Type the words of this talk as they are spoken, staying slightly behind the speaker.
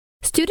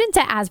Students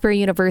at Asbury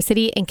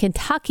University in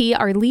Kentucky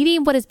are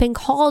leading what has been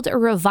called a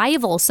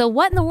revival. So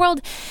what in the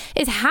world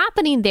is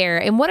happening there?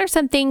 And what are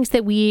some things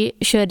that we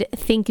should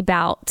think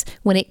about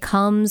when it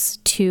comes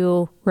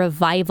to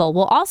revival?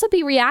 We'll also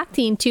be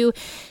reacting to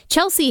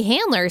Chelsea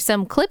Handler,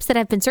 some clips that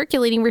have been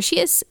circulating where she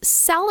is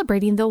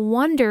celebrating the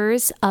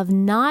wonders of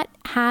not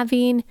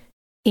having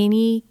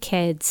any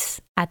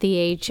kids at the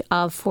age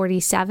of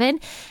 47.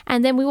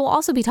 And then we will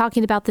also be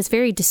talking about this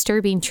very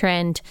disturbing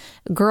trend,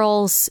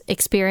 girls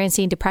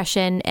experiencing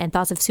depression and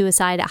thoughts of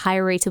suicide at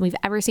higher rates than we've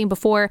ever seen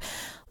before.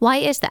 Why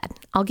is that?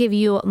 I'll give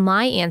you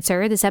my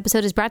answer. This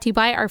episode is brought to you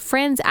by our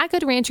friends at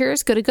Good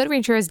Ranchers. Go to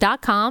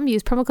goodranchers.com.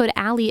 Use promo code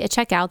Allie at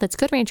checkout. That's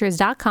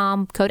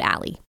goodranchers.com, code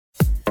Allie.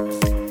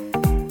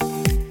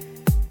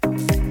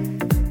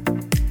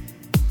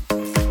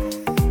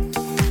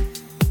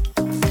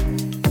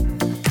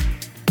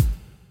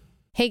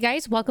 Hey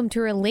guys, welcome to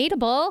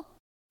Relatable.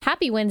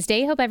 Happy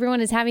Wednesday. Hope everyone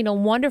is having a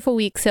wonderful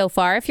week so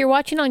far. If you're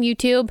watching on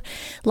YouTube,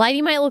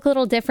 lighting might look a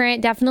little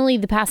different. Definitely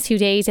the past 2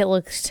 days, it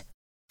looks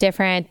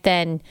different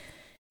than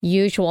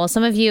usual.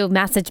 Some of you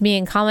message me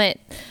and comment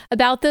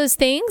about those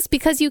things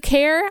because you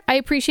care. I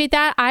appreciate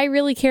that. I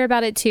really care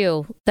about it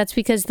too. That's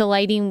because the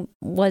lighting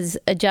was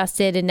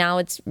adjusted and now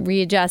it's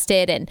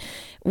readjusted, and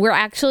we're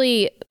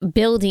actually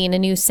building a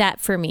new set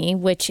for me,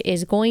 which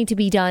is going to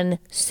be done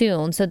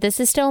soon. So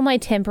this is still my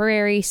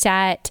temporary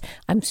set.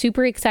 I'm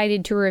super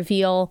excited to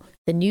reveal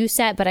the new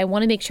set, but I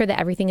want to make sure that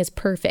everything is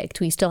perfect.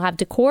 We still have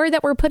decor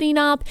that we're putting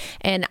up,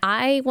 and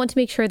I want to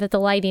make sure that the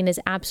lighting is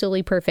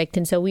absolutely perfect.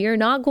 And so we are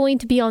not going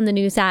to be on the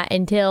new set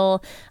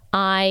until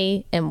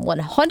I am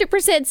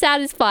 100%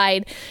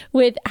 satisfied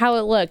with how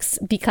it looks,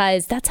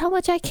 because that's how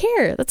much I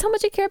care. That's how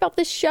much I care about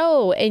this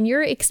show and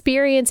your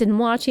experience in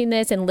watching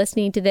this and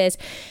listening to this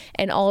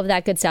and all of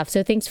that good stuff.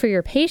 So thanks for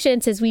your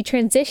patience as we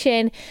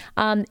transition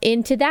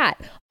into that.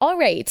 All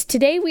right,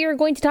 today we are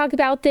going to talk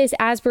about this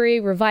Asbury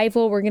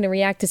revival. We're going to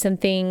react to some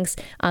things,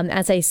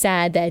 as I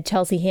said, that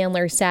Chelsea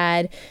Handler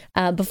said.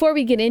 Before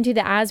we get into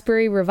the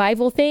Asbury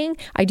revival thing,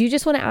 I do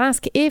just want to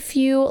ask, if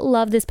you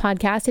love this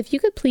podcast, if you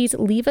could please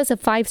leave us a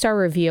 5-star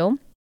review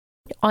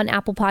on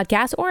Apple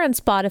Podcasts or on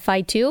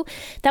Spotify too.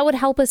 That would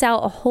help us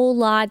out a whole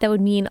lot. That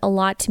would mean a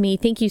lot to me.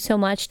 Thank you so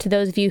much to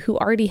those of you who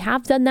already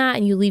have done that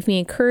and you leave me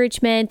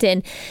encouragement.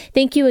 And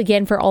thank you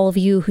again for all of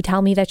you who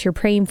tell me that you're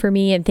praying for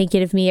me and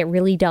thinking of me. It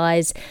really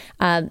does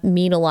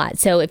mean a lot.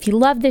 So if you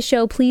love this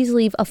show, please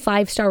leave a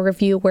 5-star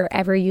review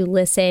wherever you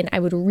listen. I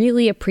would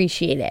really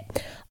appreciate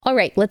it. All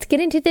right, let's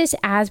get into this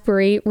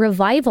Asbury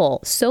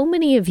revival. So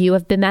many of you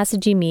have been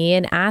messaging me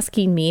and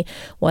asking me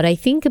what I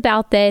think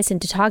about this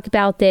and to talk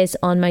about this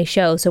on my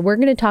show. So we're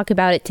going to talk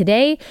about it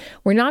today.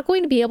 We're not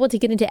going to be able to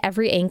get into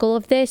every angle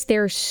of this.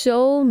 There are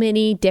so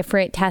many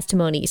different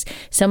testimonies.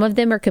 Some of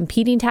them are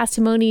competing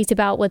testimonies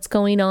about what's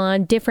going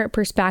on, different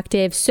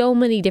perspectives, so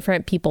many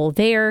different people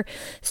there,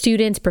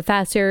 students,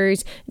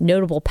 professors,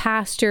 notable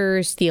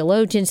pastors,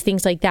 theologians,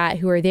 things like that,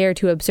 who are there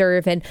to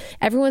observe. And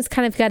everyone's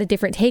kind of got a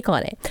different take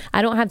on it.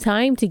 I don't have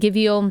time to give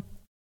you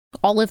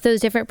all of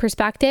those different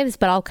perspectives,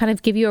 but I'll kind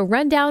of give you a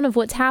rundown of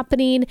what's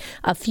happening,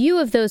 a few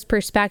of those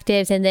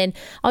perspectives, and then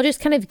I'll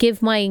just kind of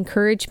give my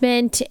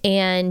encouragement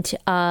and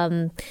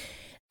some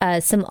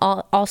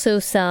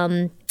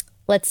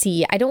let's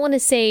see, I don't want to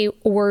say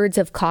words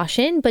of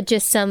caution, but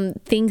just some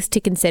things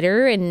to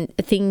consider and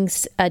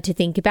things to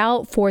think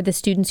about for the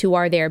students who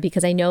are there,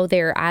 because I know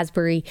there are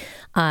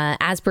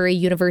Asbury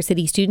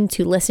University students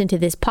who listen to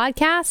this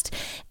podcast.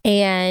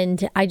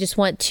 And I just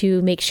want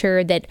to make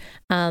sure that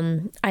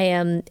I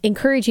am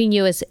encouraging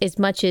you as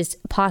much as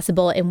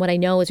possible in what I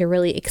know is a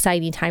really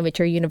exciting time at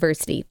your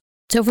university.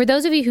 So for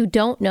those of you who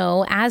don't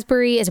know,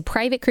 Asbury is a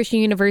private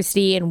Christian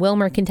university in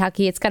Wilmer,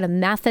 Kentucky. It's got a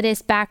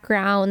Methodist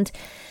background,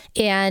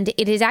 and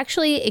it has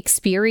actually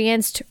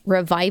experienced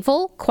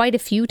revival quite a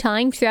few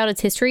times throughout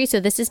its history.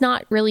 So this is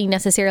not really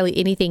necessarily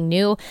anything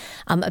new.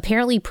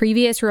 Apparently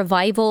previous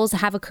revivals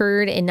have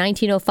occurred in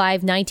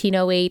 1905,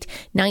 1908,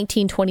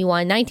 1921,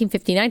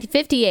 1950,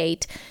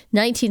 1958,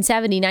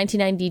 1970,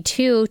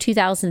 1992,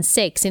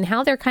 2006. And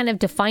how they're kind of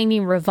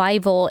defining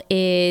revival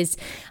is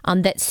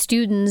that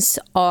students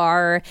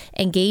are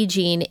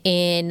engaging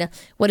in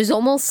what is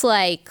almost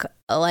like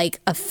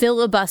a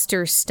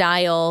filibuster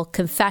style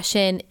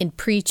confession and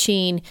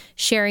preaching,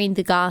 sharing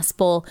the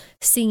gospel,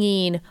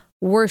 singing,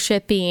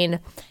 worshiping,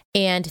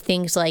 and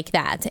things like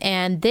that.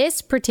 And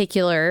this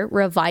particular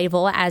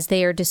revival, as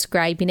they are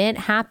describing it,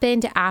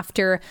 happened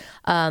after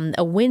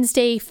a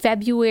Wednesday,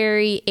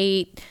 February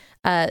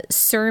 8th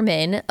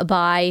sermon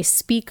by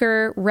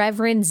speaker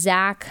Reverend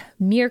Zach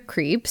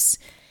Mearcreeps.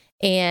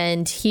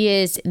 And he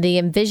is the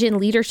Envision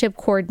Leadership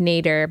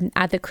Coordinator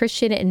at the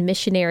Christian and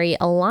Missionary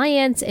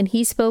Alliance. And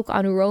he spoke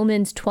on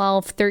Romans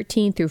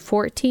 12:13 through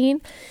 14.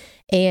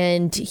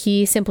 And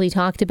he simply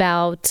talked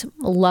about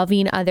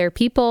loving other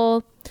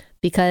people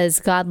because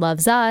God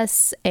loves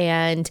us.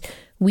 And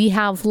we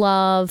have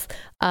love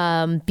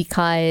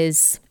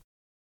because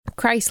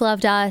Christ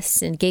loved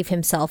us and gave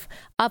himself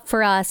up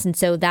for us. And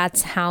so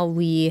that's how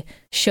we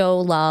show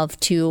love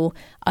to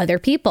other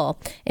people.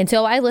 And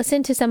so I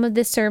listened to some of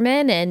this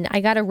sermon and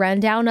I got a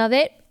rundown of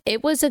it.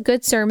 It was a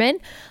good sermon.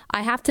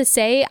 I have to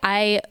say,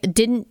 I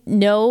didn't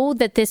know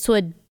that this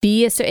would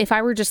be if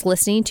I were just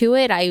listening to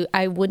it,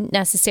 I wouldn't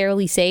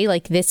necessarily say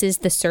like this is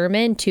the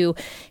sermon to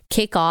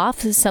kick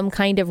off some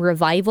kind of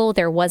revival.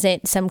 There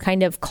wasn't some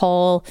kind of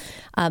call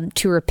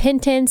to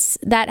repentance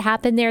that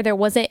happened there. There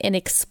wasn't an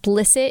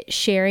explicit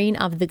sharing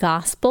of the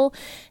gospel.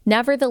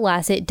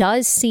 Nevertheless, it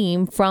does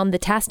seem from the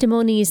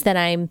testimonies that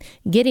I'm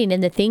getting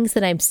and the things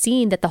that I'm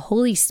seeing that the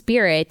Holy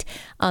Spirit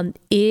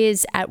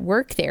is at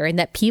work there, and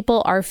that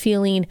people are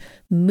feeling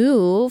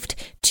moved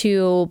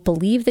to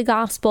believe the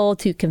gospel,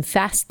 to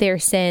confess their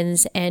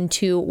sins, and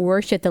to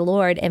worship the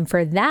Lord. And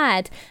for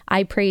that,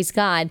 I praise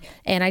God.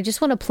 And I just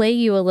want to play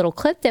you a little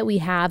clip that we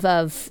have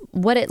of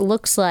what it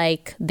looks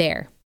like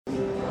there.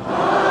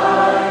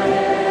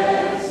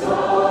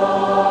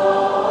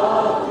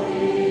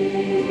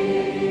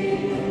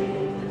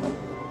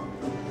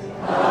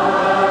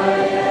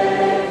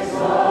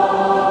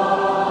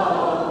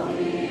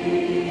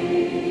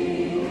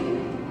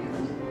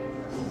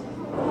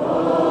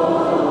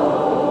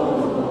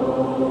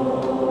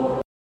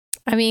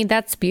 I mean,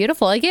 that's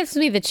beautiful. It gives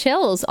me the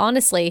chills,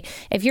 honestly.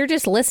 If you're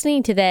just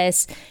listening to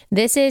this,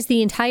 this is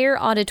the entire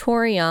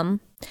auditorium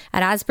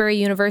at Asbury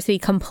University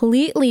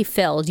completely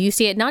filled. You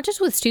see it not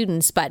just with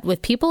students, but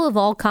with people of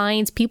all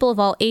kinds, people of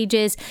all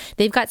ages.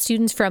 They've got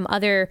students from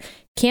other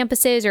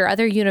campuses or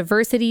other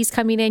universities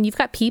coming in. You've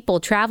got people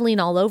traveling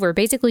all over,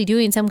 basically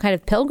doing some kind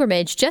of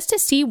pilgrimage just to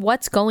see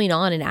what's going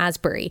on in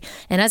Asbury.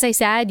 And as I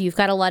said, you've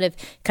got a lot of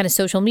kind of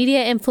social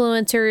media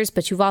influencers,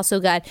 but you've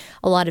also got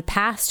a lot of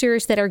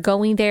pastors that are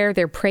going there.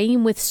 They're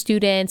praying with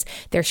students.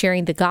 They're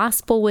sharing the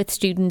gospel with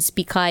students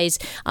because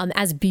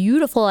as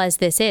beautiful as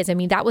this is, I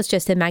mean, that was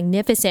just a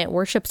magnificent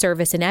worship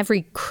service, and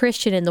every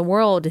Christian in the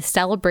world is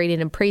celebrating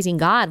and praising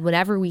God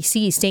whenever we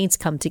see saints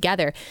come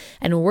together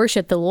and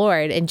worship the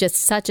Lord in just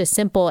such a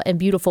simple and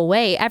beautiful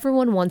way.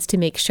 Everyone wants to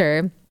make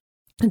sure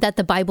that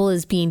the Bible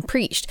is being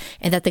preached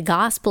and that the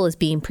gospel is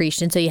being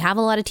preached. And so you have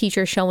a lot of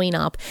teachers showing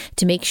up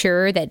to make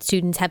sure that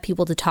students have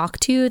people to talk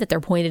to, that they're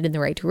pointed in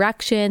the right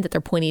direction, that they're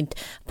pointed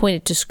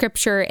to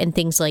scripture and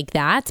things like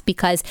that.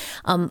 Because,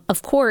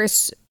 of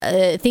course,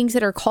 things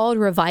that are called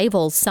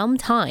revivals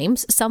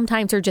sometimes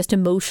are just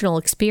emotional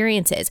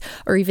experiences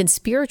or even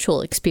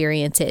spiritual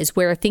experiences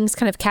where things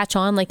kind of catch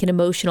on like an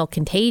emotional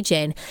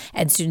contagion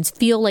and students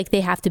feel like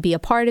they have to be a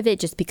part of it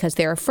just because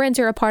their friends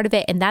are a part of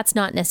it. And that's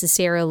not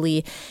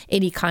necessarily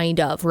any kind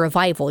of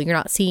revival. You're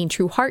not seeing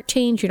true heart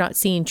change. You're not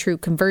seeing true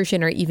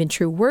conversion or even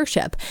true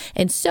worship.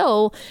 And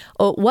so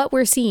what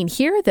we're seeing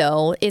here,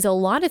 though, is a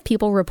lot of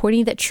people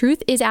reporting that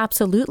truth is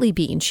absolutely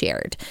being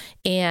shared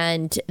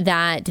and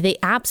that they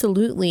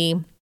absolutely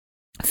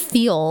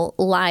feel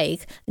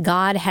like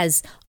God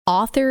has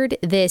authored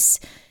this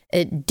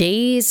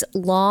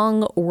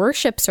days-long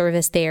worship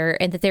service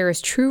there, and that there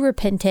is true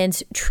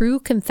repentance, true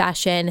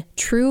confession,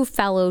 true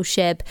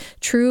fellowship,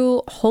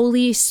 true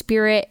Holy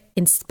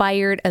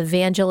Spirit-inspired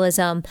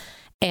evangelism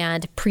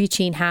and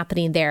preaching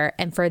happening there.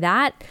 And for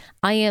that,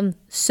 I am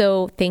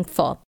so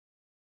thankful.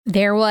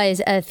 There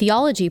was a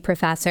theology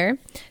professor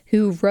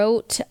who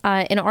wrote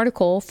an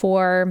article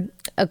for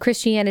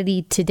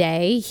Christianity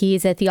Today.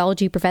 He's a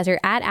theology professor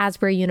at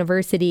Asbury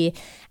University,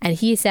 and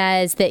he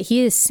says that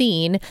he has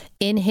seen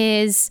in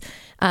his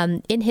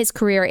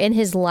career, in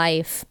his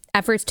life,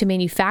 efforts to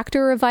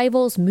manufacture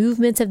revivals,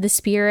 movements of the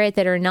Spirit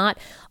that are not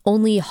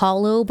only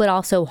hollow, but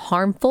also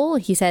harmful.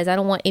 He says, I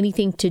don't want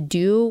anything to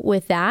do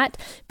with that.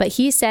 But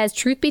he says,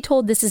 truth be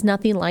told, this is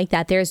nothing like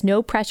that. There's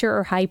no pressure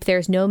or hype.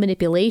 There's no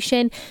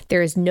manipulation.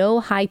 There is no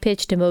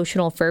high-pitched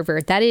emotional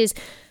fervor. That is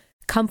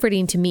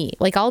comforting to me.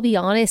 Like, I'll be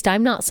honest,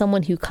 I'm not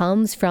someone who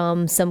comes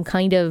from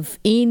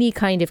any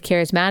kind of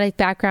charismatic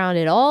background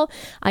at all.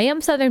 I am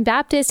Southern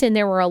Baptist, and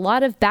there were a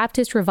lot of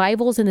Baptist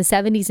revivals in the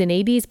 70s and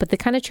 80s, but the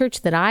kind of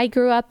church that I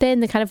grew up in,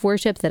 the kind of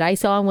worship that I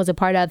saw and was a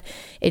part of,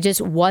 it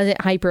just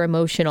wasn't hyper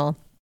emotional.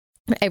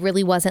 It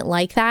really wasn't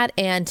like that.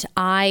 And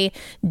I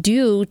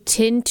do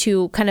tend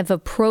to kind of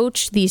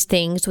approach these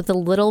things with a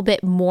little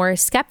bit more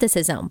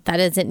skepticism. That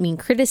doesn't mean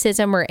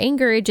criticism or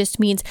anger. It just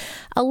means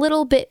a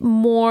little bit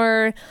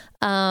more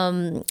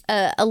of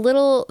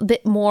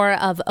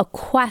a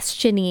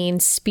questioning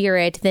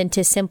spirit than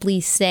to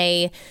simply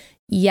say,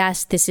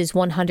 yes, this is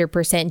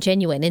 100%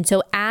 genuine. And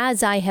so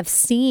as I have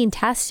seen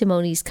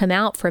testimonies come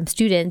out from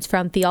students,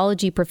 from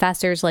theology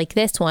professors like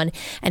this one,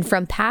 and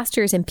from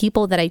pastors and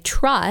people that I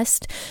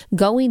trust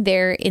going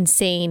there and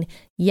saying,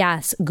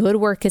 yes, good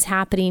work is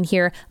happening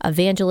here.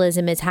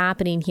 Evangelism is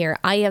happening here.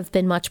 I have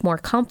been much more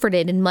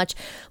comforted and much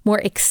more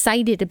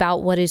excited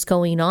about what is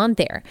going on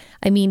there.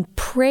 I mean,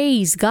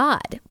 praise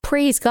God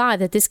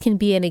that this can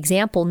be an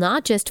example,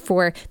 not just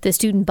for the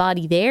student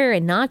body there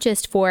and not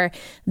just for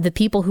the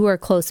people who are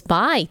close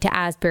by to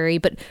Asbury,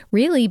 but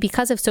really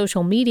because of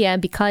social media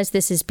and because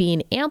this is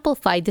being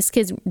amplified, this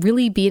could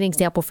really be an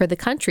example for the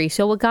country.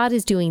 So what God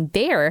is doing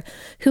there,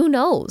 who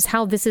knows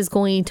how this is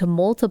going to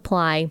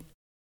multiply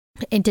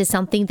into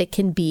something that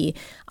can be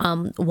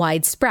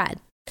widespread.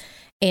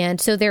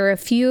 And so there are a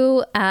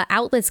few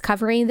outlets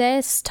covering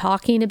this,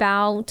 talking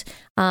about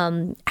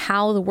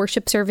how the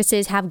worship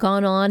services have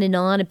gone on and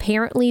on.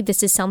 Apparently,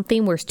 this is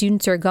something where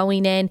students are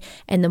going in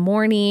the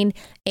morning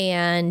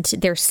and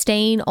they're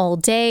staying all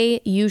day.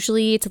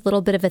 Usually, it's a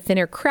little bit of a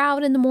thinner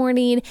crowd in the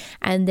morning,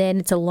 and then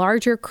it's a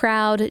larger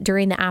crowd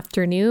during the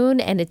afternoon.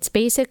 And it's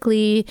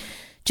basically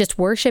just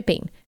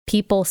worshiping.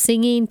 People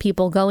singing,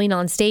 people going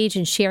on stage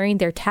and sharing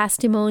their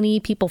testimony,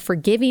 people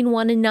forgiving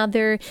one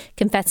another,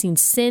 confessing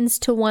sins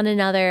to one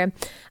another,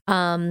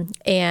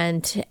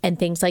 and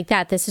things like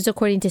that. This is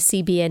according to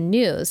CBN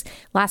News.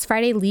 Last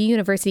Friday, Lee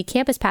University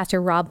campus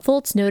pastor Rob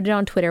Fultz noted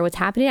on Twitter, what's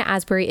happening at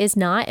Asbury is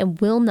not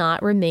and will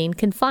not remain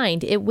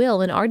confined. It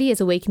will and already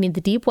is awakening the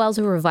deep wells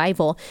of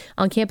revival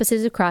on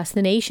campuses across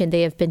the nation.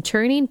 They have been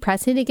churning,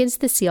 pressing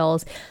against the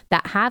seals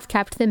that have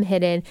kept them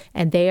hidden,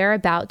 and they are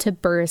about to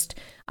burst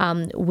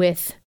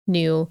with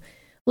new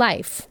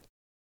life.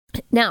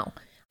 Now,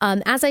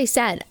 as I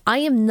said, I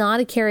am not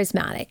a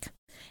charismatic,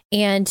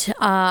 and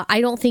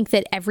I don't think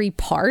that every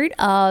part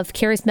of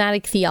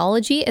charismatic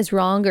theology is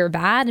wrong or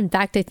bad. In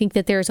fact, I think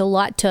that there's a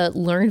lot to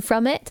learn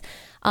from it.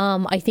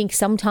 I think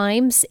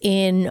sometimes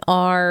in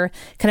our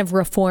kind of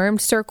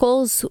reformed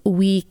circles,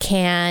 we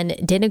can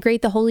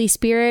denigrate the Holy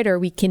Spirit, or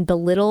we can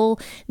belittle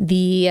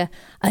the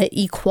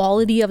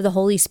equality of the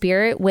Holy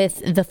Spirit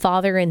with the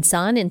Father and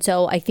Son. And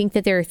so I think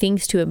that there are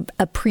things to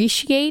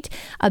appreciate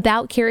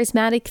about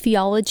charismatic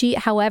theology.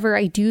 However,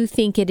 I do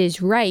think it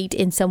is right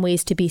in some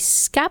ways to be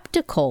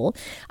skeptical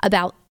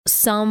about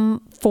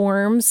some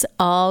forms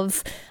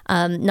of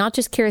not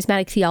just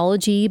charismatic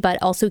theology,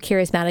 but also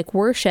charismatic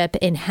worship,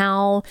 and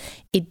how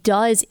it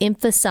does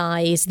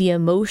emphasize the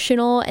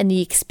emotional and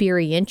the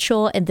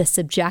experiential and the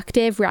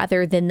subjective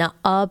rather than the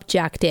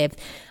objective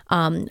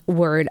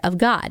word of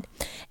God.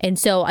 And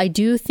so I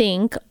do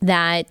think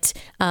that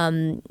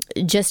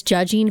just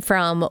judging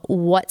from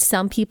what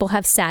some people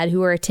have said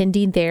who are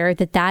attending there,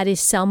 that is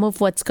some of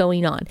what's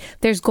going on.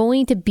 There's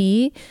going to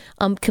be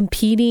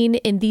competing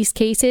in these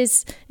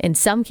cases, in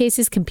some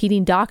cases,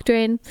 competing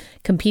doctrine,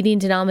 competing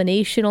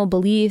denominational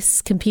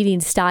beliefs, competing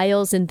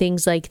styles and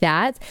things like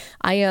that.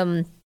 I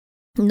am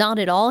not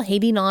at all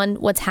hating on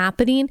what's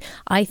happening.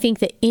 I think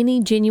that any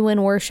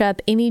genuine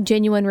worship, any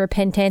genuine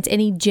repentance,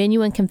 any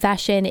genuine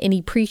confession, any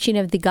preaching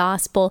of the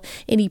gospel,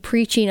 any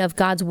preaching of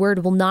God's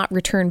word will not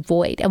return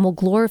void and will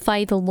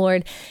glorify the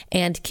Lord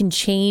and can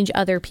change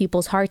other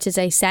people's hearts, as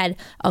I said,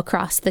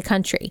 across the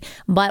country.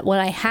 But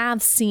what I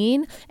have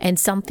seen, and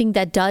something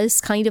that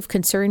does kind of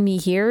concern me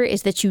here,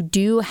 is that you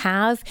do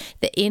have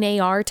the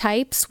NAR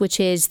types, which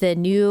is the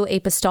New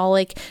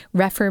Apostolic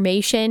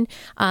Reformation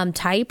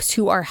types,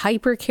 who are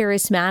hyper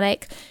charismatic,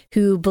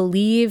 who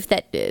believe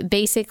that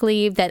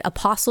basically that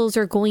apostles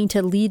are going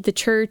to lead the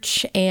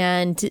church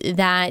and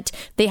that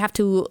they have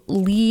to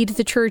lead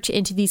the church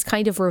into these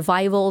kind of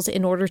revivals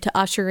in order to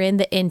usher in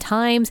the end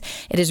times.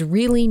 It is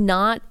really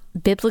not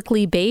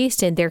biblically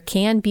based, and there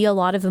can be a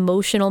lot of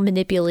emotional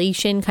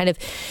manipulation kind of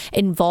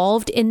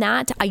involved in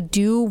that. I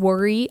do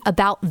worry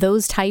about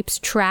those types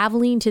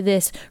traveling to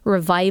this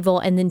revival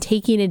and then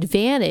taking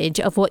advantage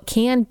of what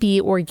can be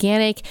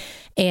organic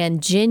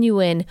and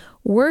genuine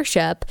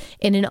worship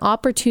in an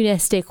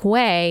opportunistic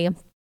way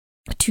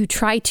to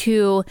try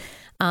to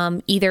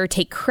either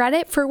take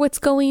credit for what's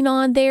going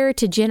on there,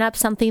 to gin up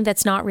something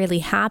that's not really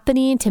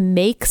happening, to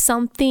make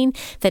something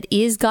that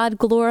is God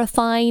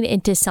glorifying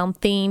into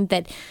something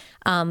that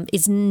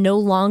is no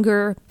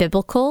longer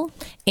biblical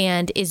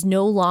and is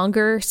no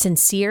longer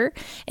sincere.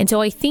 And so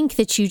I think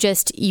that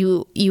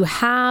you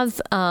have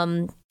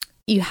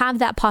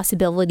that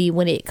possibility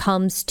when it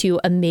comes to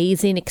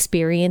amazing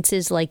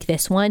experiences like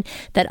this one,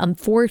 that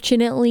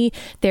unfortunately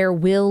there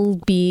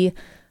will be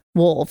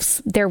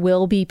wolves. There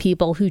will be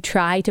people who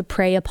try to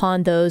prey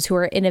upon those who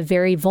are in a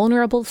very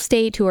vulnerable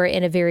state, who are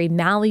in a very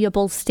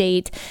malleable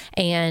state,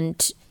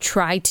 and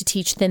try to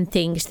teach them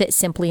things that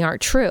simply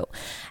aren't true.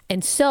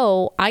 And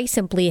so I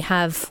simply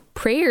have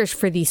prayers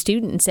for these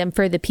students and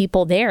for the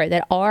people there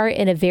that are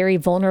in a very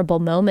vulnerable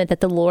moment, that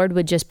the Lord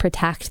would just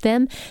protect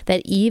them,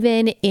 that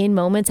even in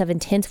moments of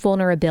intense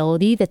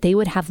vulnerability, that they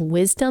would have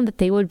wisdom, that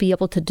they would be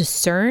able to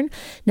discern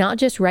not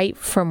just right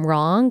from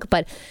wrong,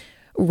 but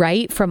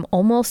right from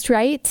almost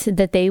right,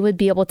 that they would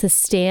be able to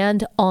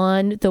stand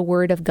on the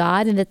word of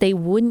God, and that they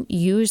wouldn't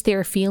use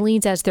their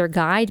feelings as their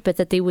guide, but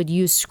that they would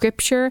use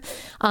scripture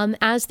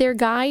as their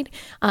guide,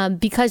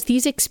 because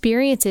these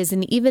experiences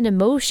and even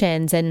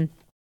emotions and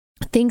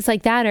things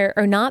like that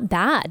are not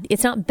bad.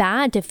 It's not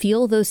bad to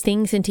feel those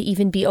things and to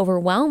even be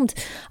overwhelmed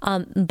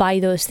by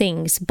those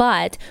things.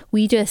 But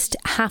we just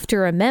have to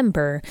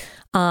remember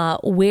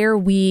where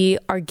we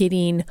are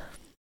getting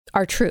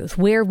our truth,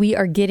 where we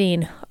are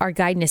getting our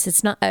guidance.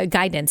 It's not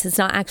guidance. It's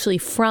not actually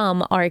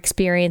from our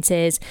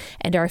experiences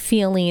and our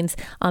feelings.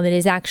 It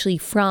is actually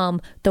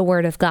from the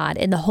Word of God.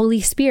 And the Holy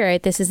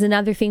Spirit, this is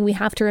another thing we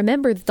have to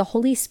remember, that the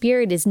Holy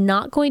Spirit is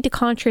not going to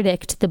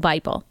contradict the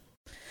Bible.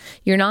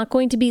 You're not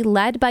going to be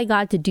led by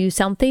God to do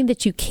something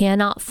that you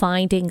cannot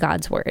find in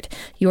God's Word.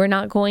 You are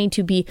not going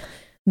to be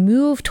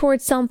moved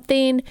towards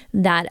something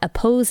that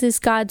opposes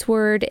God's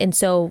Word. And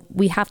so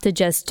we have to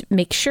just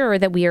make sure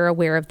that we are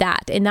aware of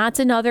that. And that's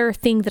another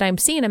thing that I'm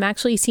seeing. I'm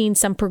actually seeing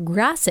some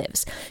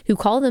progressives who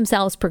call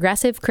themselves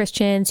progressive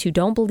Christians, who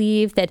don't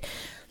believe that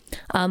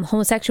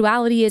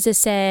homosexuality is a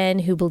sin,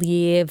 who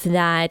believe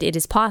that it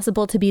is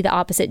possible to be the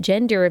opposite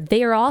gender.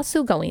 They are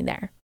also going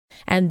there.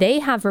 And they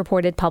have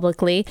reported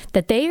publicly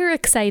that they are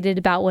excited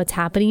about what's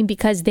happening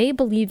because they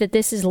believe that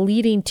this is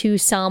leading to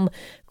some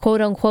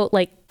quote unquote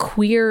like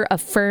queer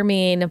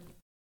affirming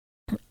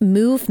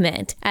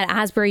movement at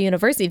Asbury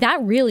University.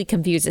 That really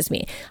confuses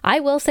me. I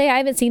will say I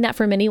haven't seen that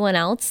from anyone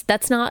else.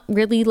 That's not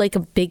really like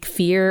a big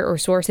fear or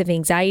source of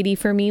anxiety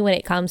for me when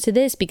it comes to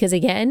this, because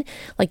again,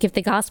 like if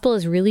the gospel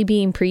is really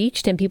being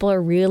preached and people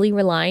are really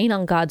relying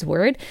on God's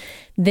Word,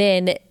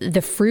 then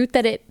the fruit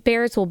that it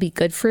bears will be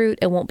good fruit.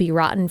 It won't be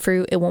rotten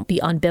fruit. It won't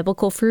be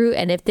unbiblical fruit.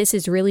 And if this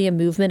is really a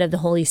movement of the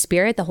Holy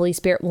Spirit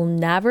will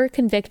never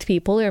convict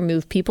people or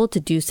move people to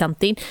do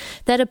something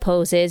that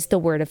opposes the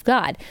Word of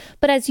God.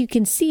 But as you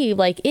can see,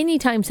 like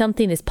anytime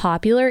something is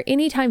popular,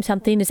 anytime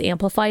something is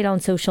amplified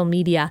on social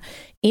media,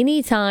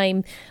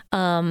 anytime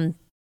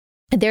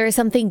there is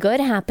something good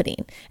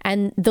happening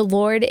and the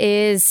Lord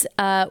is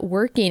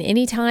working.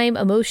 Anytime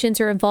emotions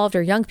are involved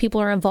or young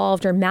people are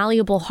involved or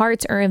malleable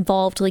hearts are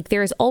involved, like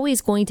there is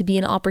always going to be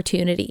an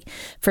opportunity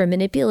for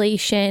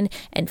manipulation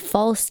and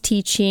false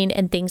teaching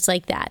and things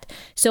like that.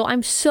 So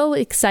I'm so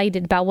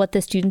excited about what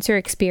the students are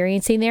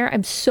experiencing there.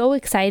 I'm so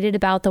excited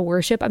about the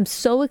worship. I'm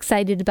so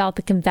excited about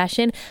the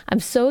confession. I'm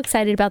so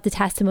excited about the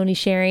testimony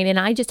sharing. And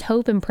I just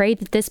hope and pray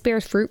that this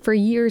bears fruit for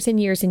years and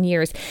years and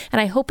years.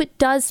 And I hope it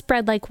does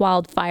spread like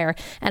wildfire.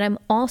 And I'm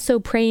also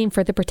praying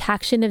for the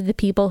protection of the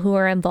people who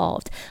are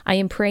involved. I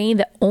am praying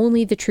that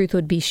only the truth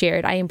would be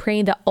shared. I am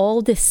praying that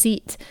all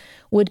deceit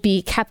would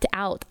be kept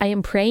out. I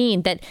am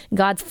praying that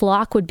God's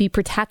flock would be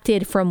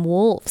protected from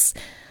wolves.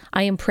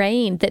 I am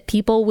praying that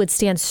people would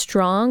stand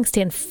strong,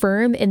 stand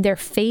firm in their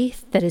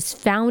faith that is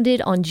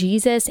founded on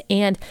Jesus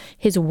and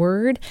His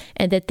Word,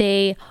 and that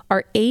they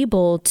are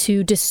able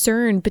to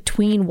discern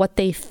between what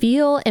they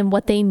feel and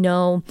what they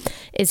know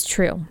is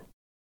true.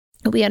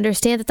 We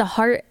understand that the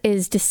heart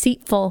is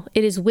deceitful,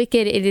 it is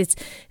wicked, it is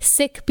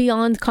sick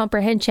beyond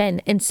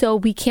comprehension, and so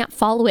we can't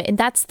follow it. And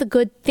that's the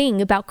good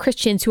thing about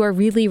Christians who are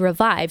really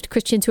revived,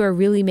 Christians who are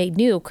really made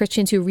new,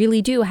 Christians who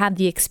really do have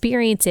the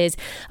experiences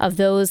of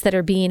those that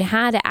are being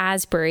had at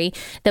Asbury,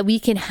 that we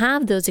can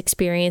have those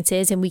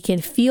experiences and we can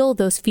feel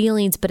those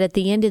feelings, but at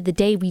the end of the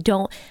day, we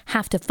don't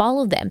have to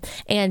follow them.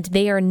 And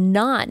they are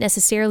not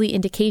necessarily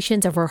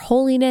indications of our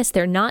holiness.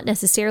 They're not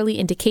necessarily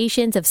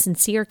indications of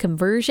sincere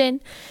conversion.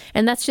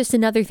 And that's just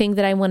another thing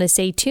that I want to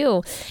say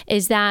too,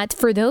 is that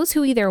for those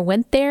who either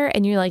went there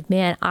and you're like,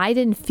 man, I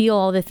didn't feel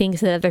all the things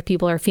that other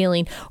people are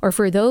feeling, or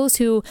for those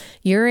who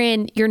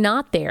you're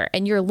not there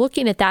and you're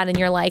looking at that and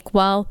you're like,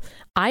 well,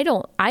 I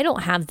don't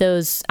have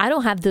those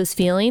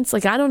feelings.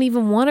 Like, I don't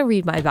even want to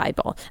read my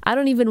Bible. I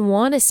don't even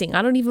want to sing.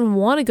 I don't even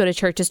want to go to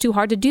church. It's too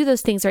hard to do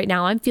those things right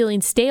now. I'm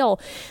feeling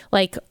stale.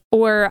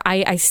 Or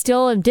I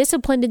still am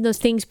disciplined in those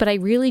things, but I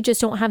really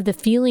just don't have the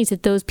feelings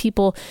that those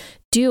people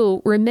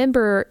do.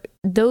 Remember,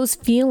 those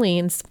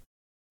feelings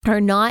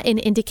are not an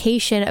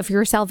indication of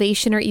your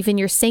salvation or even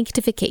your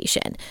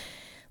sanctification.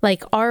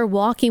 Like, our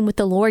walking with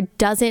the Lord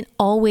doesn't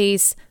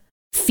always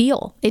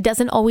feel good. It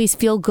doesn't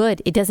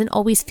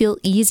always feel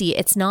easy.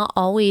 It's not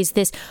always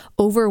this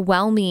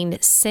overwhelming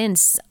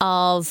sense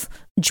of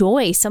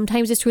joy.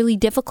 Sometimes it's really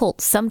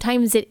difficult.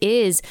 Sometimes it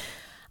is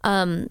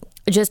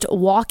just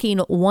walking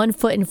one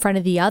foot in front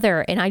of the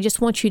other. And I just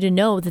want you to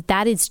know that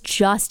that is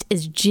just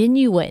as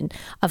genuine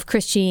of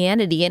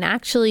Christianity, and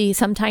actually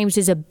sometimes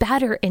is a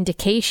better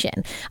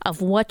indication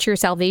of what your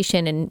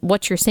salvation and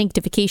what your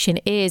sanctification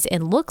is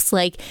and looks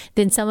like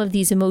than some of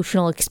these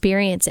emotional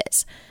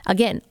experiences.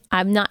 Again,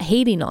 I'm not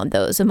hating on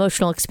those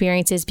emotional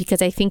experiences because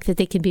I think that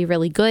they can be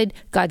really good.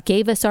 God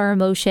gave us our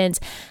emotions.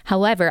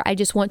 However, I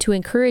just want to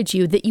encourage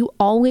you that you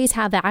always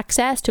have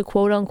access to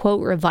quote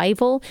unquote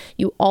revival.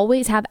 You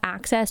always have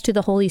access to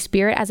the Holy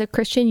Spirit as a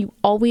Christian. You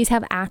always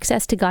have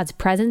access to God's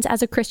presence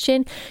as a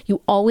Christian.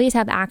 You always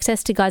have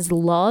access to God's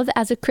love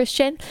as a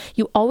Christian.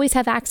 You always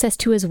have access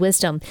to His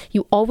wisdom.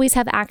 You always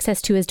have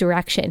access to His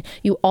direction.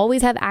 You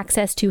always have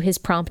access to His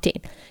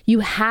prompting.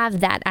 You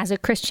have that as a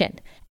Christian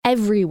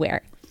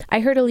everywhere.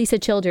 I heard Elisa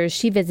Childers,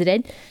 she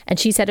visited, and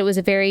she said it was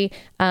a very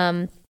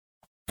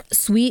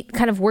sweet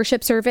kind of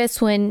worship service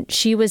when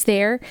she was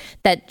there,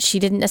 that she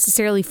didn't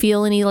necessarily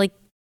feel any like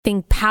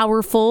anything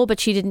powerful, but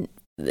she didn't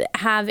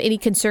have any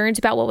concerns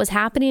about what was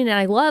happening. And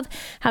I love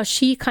how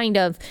she kind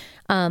of,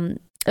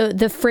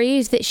 the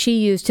phrase that she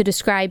used to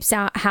describe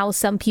how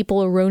some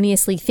people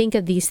erroneously think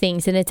of these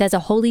things, and it's as a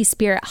Holy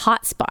Spirit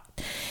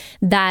hotspot,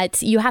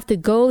 that you have to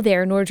go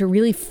there in order to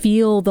really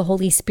feel the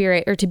Holy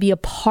Spirit, or to be a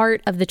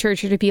part of the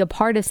church, or to be a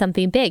part of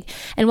something big.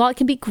 And while it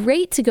can be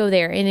great to go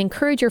there and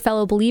encourage your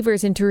fellow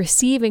believers and to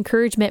receive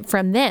encouragement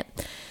from them,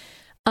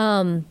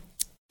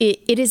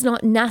 it is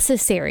not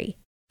necessary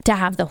to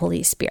have the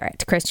Holy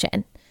Spirit,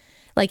 Christian.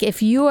 Like,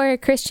 if you are a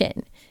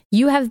Christian,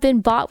 you have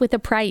been bought with a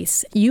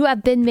price. You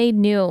have been made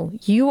new.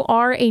 You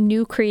are a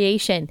new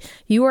creation.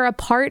 You are a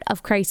part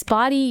of Christ's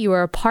body. You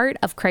are a part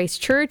of Christ's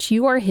church.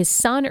 You are his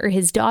son or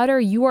his daughter.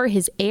 You are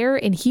his heir,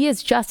 and he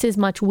is just as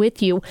much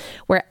with you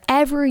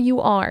wherever you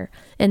are,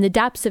 in the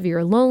depths of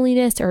your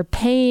loneliness or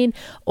pain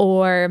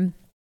or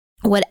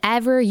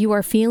whatever you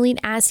are feeling,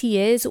 as he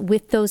is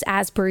with those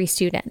Asbury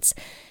students.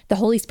 The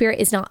Holy Spirit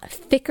is not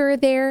thicker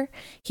there.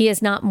 He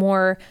is not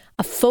more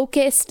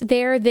focused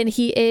there than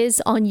he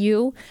is on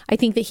you. I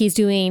think that he's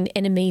doing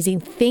an amazing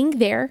thing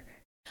there.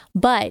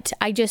 But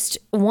I just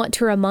want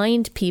to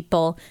remind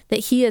people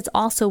that he is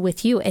also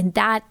with you, and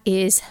that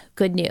is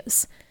good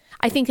news.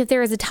 I think that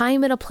there is a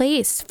time and a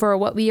place for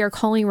what we are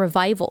calling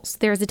revivals.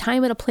 There is a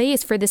time and a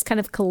place for this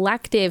kind of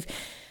collective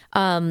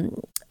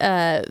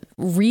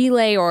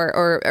relay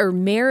or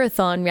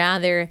marathon,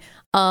 rather,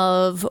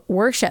 of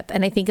worship.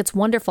 And I think it's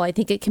wonderful. I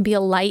think it can be a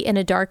light in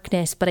a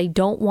darkness, but I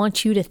don't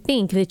want you to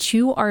think that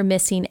you are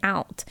missing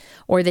out,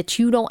 or that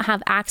you don't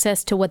have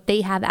access to what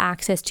they have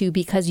access to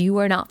because you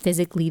are not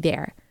physically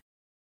there.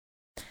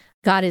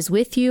 God is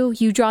with you.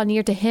 You draw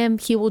near to him,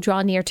 he will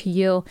draw near to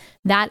you.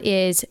 That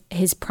is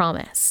his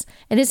promise.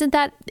 And isn't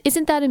that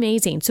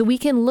amazing? So we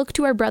can look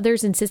to our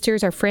brothers and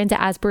sisters, our friends at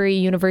Asbury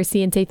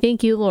University, and say,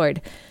 thank you,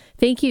 Lord.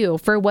 Thank you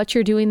for what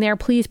you're doing there.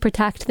 Please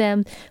protect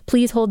them.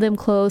 Please hold them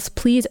close.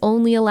 Please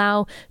only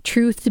allow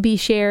truth to be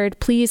shared.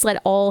 Please let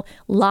all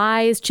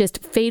lies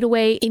just fade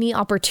away. Any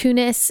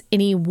opportunists,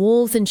 any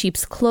wolves in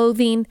sheep's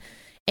clothing,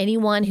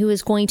 anyone who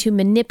is going to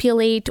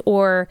manipulate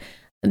or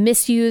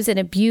misuse and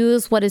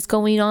abuse what is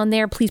going on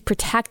there, please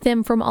protect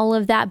them from all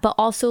of that. But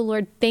also,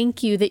 Lord,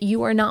 thank you that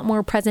you are not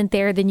more present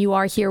there than you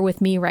are here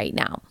with me right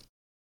now.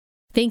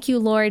 Thank you,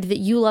 Lord, that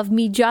you love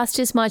me just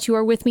as much. You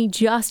are with me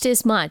just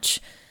as much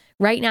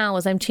right now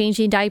as I'm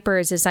changing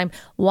diapers, as I'm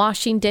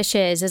washing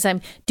dishes, as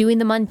I'm doing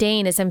the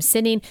mundane, as I'm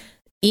sending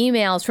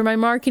emails for my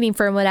marketing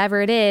firm,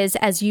 whatever it is,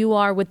 as you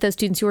are with those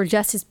students who are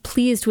just as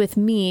pleased with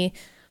me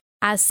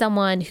as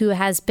someone who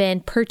has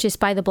been purchased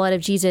by the blood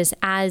of Jesus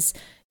as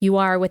you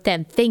are with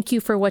them. Thank you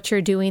for what you're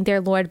doing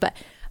there, Lord. But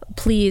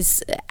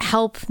please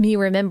help me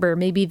remember,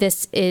 maybe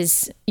this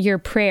is your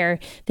prayer,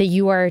 that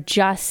you are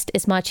just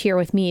as much here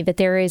with me, that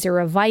there is a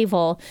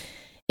revival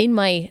in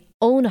my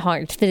own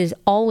heart that is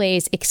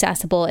always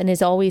accessible and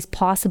is always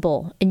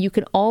possible. And you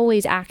can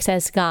always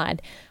access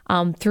God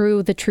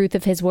through the truth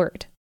of his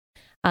word.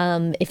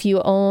 If you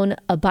own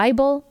a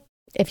Bible,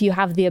 if you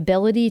have the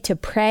ability to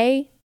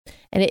pray,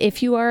 and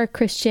if you are a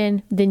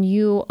Christian, then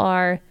you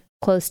are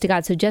close to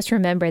God. So just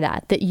remember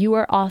that you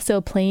are also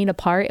playing a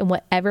part in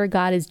whatever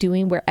God is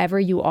doing wherever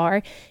you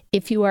are.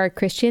 If you are a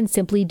Christian,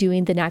 simply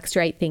doing the next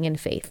right thing in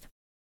faith.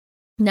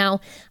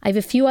 Now, I have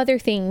a few other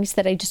things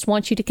that I just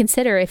want you to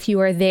consider if you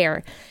are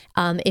there.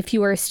 If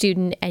you are a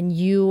student and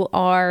you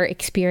are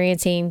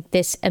experiencing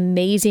this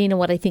amazing and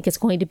what I think is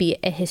going to be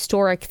a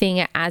historic thing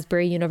at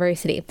Asbury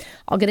University.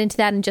 I'll get into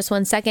that in just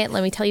one second.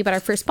 Let me tell you about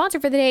our first sponsor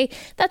for the day.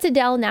 That's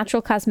Adele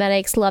Natural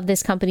Cosmetics. Love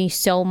this company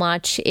so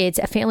much. It's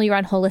a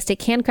family-run, holistic,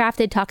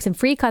 handcrafted,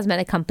 toxin-free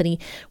cosmetic company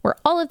where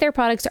all of their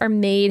products are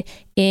made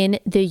in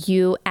the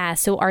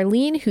U.S. So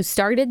Arlene, who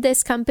started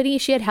this company,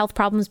 she had health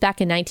problems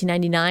back in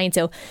 1999.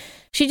 So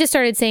she just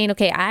started saying,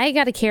 okay, I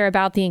got to care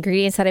about the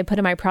ingredients that I put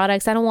in my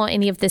products. I don't want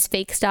any of this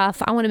fake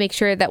stuff. I want to make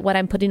sure that what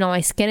I'm putting on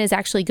my skin is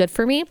actually good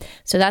for me.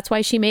 So that's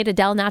why she made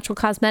Adele Natural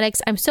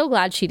Cosmetics. I'm so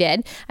glad she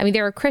did. I mean,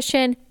 they're a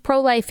Christian,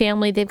 pro-life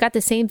family. They've got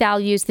the same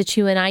values that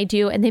you and I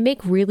do, and they make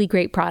really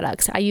great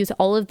products. I use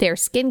all of their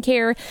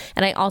skincare,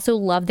 and I also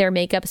love their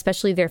makeup,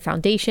 especially their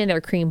foundation, their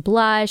cream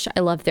blush.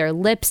 I love their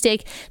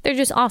lipstick. They're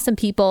just awesome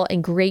people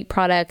and great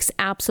products.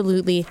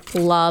 Absolutely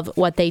love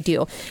what they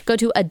do. Go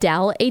to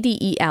Adele,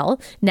 Adel,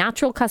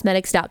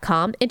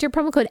 naturalcosmetics.com. Enter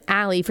promo code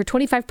Allie for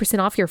 25%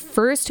 off your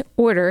first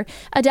order.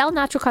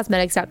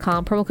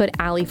 AdeleNaturalCosmetics.com. Promo code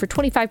Allie for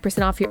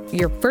 25% off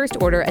your first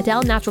order.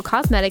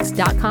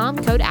 AdeleNaturalCosmetics.com.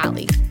 Code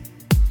Allie.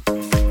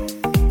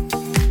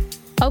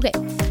 Okay,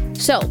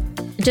 so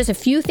just a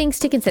few things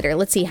to consider.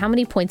 Let's see, how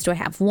many points do I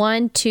have?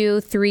 1,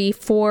 2, 3,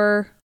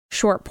 4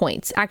 short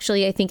points.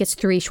 Actually, I think it's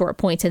 3 short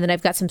points, and then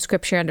I've got some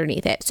scripture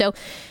underneath it. So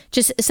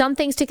just some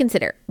things to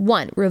consider.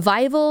 1,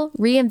 revival,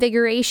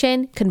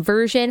 reinvigoration,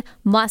 conversion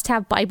must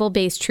have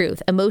Bible-based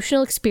truth.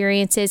 Emotional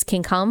experiences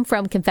can come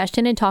from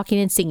confession and talking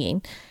and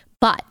singing.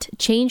 But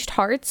changed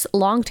hearts,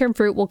 long-term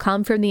fruit will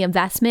come from the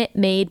investment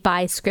made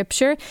by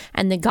Scripture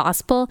and the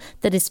gospel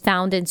that is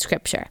found in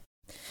Scripture.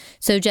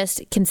 So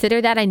just consider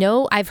that. I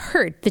know I've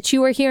heard that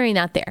you are hearing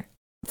that there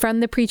from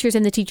the preachers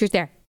and the teachers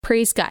there.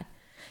 Praise God.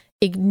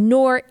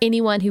 Ignore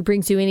anyone who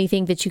brings you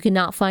anything that you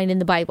cannot find in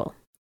the Bible.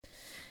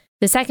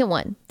 The second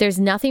one, there's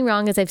nothing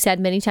wrong, as I've said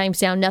many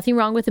times now, nothing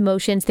wrong with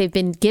emotions. They've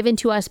been given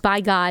to us by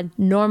God,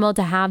 normal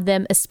to have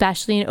them,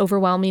 especially in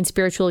overwhelming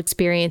spiritual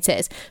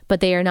experiences.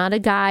 But they are not a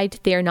guide.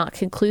 They are not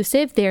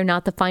conclusive. They are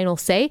not the final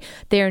say.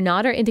 They are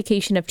not our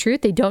indication of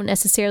truth. They don't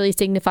necessarily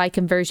signify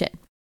conversion.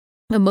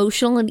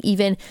 Emotional and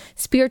even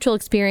spiritual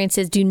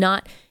experiences do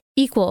not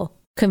equal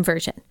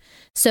conversion.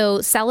 So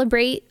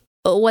celebrate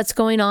what's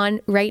going on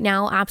right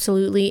now,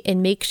 absolutely,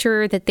 and make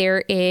sure that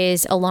there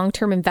is a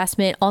long-term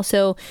investment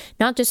also,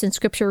 not just in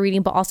scripture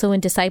reading, but also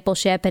in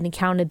discipleship and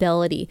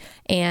accountability,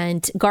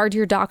 and guard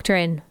your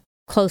doctrine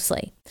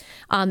closely.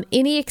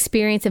 Any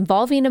experience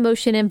involving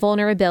emotion and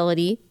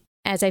vulnerability,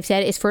 as I've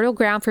said, is fertile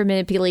ground for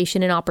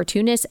manipulation and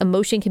opportunists.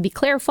 Emotion can be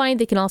clarifying.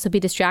 They can also be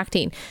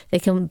distracting. They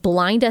can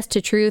blind us to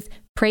truth.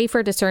 Pray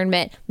for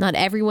discernment. Not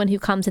everyone who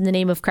comes in the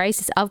name of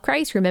Christ is of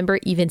Christ. Remember,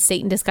 even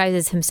Satan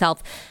disguises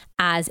himself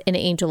as an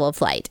angel of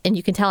light. And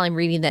you can tell I'm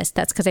reading this.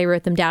 That's because I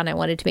wrote them down. I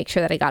wanted to make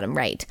sure that I got them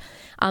right.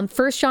 1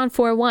 John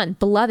 4:1,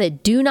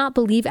 Beloved, do not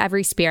believe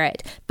every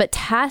spirit, but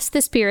test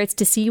the spirits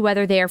to see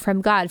whether they are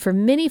from God. For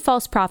many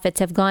false prophets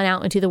have gone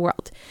out into the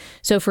world.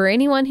 So for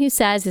anyone who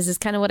says, this is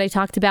kind of what I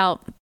talked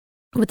about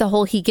with the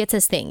whole he gets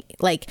us thing,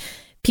 like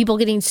people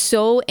getting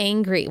so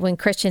angry when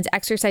Christians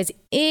exercise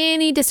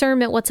any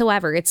discernment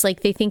whatsoever. It's like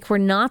they think we're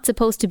not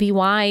supposed to be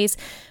wise.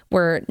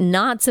 We're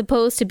not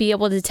supposed to be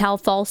able to tell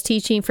false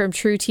teaching from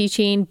true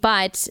teaching.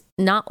 But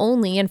not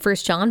only in 1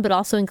 John, but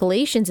also in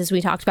Galatians, as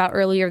we talked about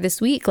earlier this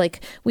week,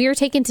 like we are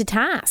taken to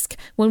task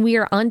when we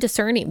are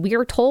undiscerning. We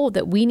are told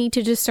that we need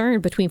to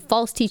discern between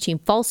false teaching,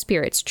 false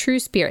spirits,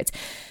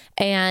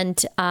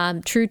 and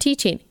true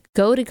teaching.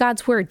 Go to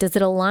God's word. Does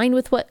it align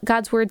with what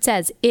God's word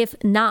says? If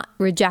not,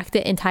 reject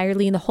it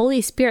entirely. And the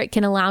Holy Spirit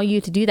can allow you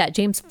to do that.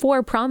 James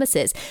 4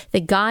 promises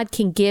that God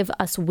can give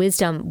us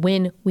wisdom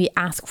when we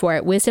ask for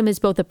it. Wisdom is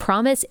both a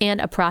promise and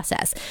a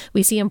process.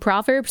 We see in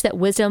Proverbs that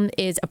wisdom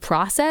is a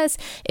process.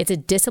 It's a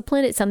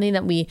discipline. It's something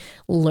that we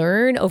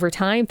learn over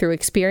time through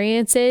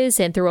experiences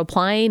and through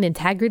applying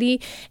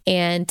integrity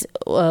and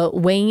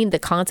weighing the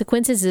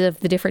consequences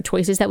of the different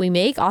choices that we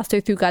make, also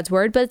through God's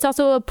word. But it's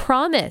also a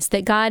promise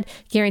that God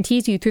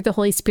guarantees you through the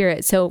Holy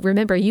Spirit. So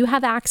remember, you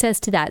have access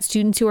to that,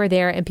 students who are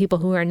there and people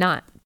who are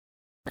not.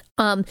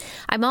 I'm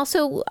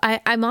also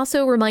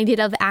reminded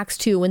of Acts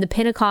 2 when the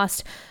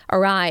Pentecost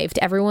arrived.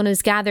 Everyone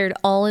was gathered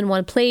all in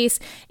one place.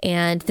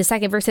 And the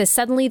second verse says,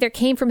 Suddenly there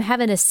came from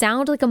heaven a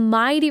sound like a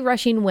mighty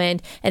rushing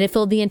wind, and it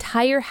filled the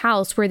entire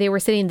house where they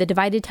were sitting. The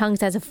divided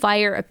tongues as a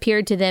fire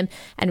appeared to them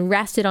and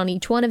rested on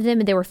each one of them.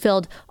 And they were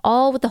filled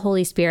all with the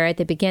Holy Spirit.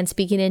 They began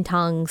speaking in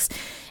tongues.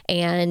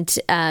 And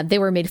they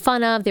were made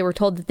fun of. They were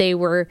told that they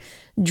were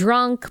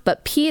drunk.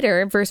 But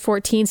Peter, verse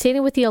 14,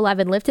 standing with the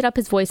 11, lifted up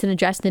his voice and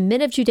addressed the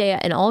men of Judea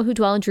and all who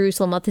dwell in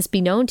Jerusalem. Let this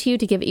be known to you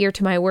to give ear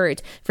to my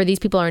words. For these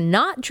people are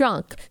not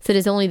drunk, so it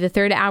is only the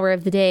third hour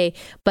of the day.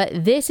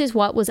 But this is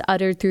what was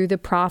uttered through the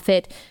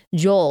prophet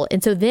Joel.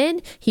 And so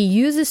then he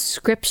uses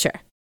scripture.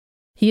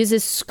 He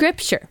uses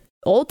scripture,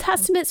 Old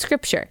Testament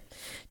scripture,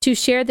 to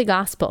share the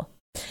gospel.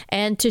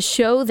 And to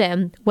show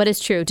them what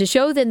is true, to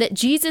show them that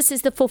Jesus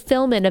is the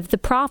fulfillment of the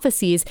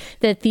prophecies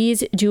that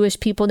these Jewish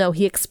people know.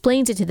 He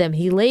explains it to them.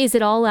 He lays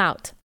it all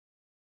out.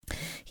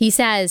 He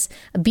says,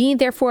 being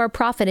therefore a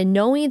prophet and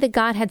knowing that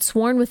God had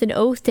sworn with an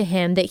oath to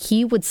him that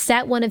he would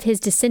set one of his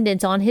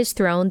descendants on his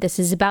throne, this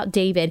is about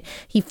David,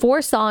 he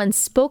foresaw and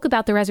spoke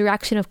about the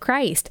resurrection of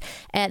Christ,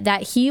 and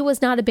that he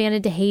was not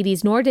abandoned to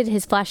Hades, nor did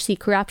his flesh see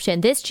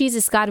corruption. This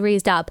Jesus God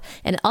raised up,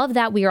 and of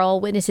that we are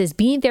all witnesses.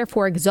 Being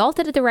therefore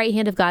exalted at the right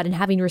hand of God, and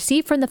having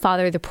received from the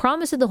Father the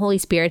promise of the Holy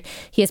Spirit,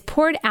 he has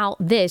poured out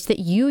this that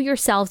you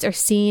yourselves are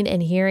seeing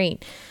and hearing.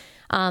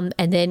 And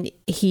then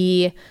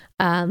he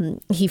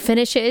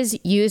finishes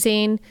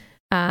using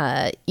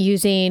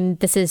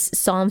this is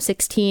Psalm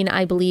 16.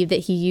 I believe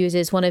that he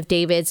uses one of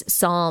David's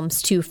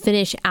Psalms to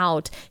finish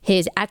out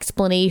his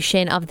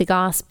explanation of the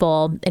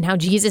gospel and how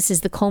Jesus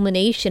is the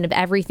culmination of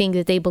everything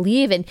that they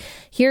believe. And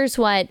here's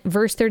what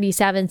verse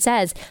 37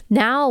 says.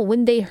 Now,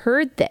 when they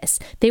heard this,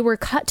 they were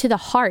cut to the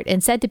heart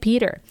and said to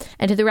Peter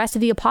and to the rest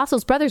of the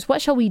apostles, Brothers,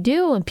 what shall we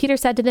do? And Peter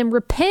said to them,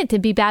 Repent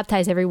and be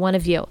baptized, every one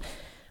of you,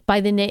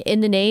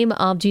 in the name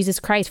of Jesus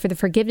Christ for the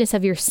forgiveness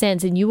of your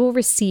sins, and you will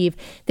receive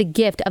the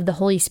gift of the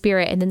Holy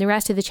Spirit. And then the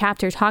rest of the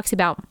chapter talks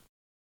about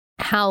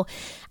how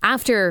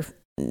after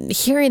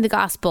hearing the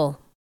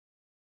gospel,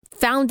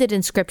 founded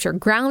in Scripture,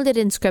 grounded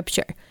in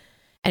Scripture,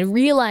 and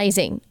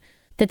realizing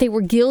that they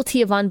were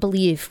guilty of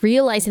unbelief,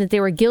 realizing that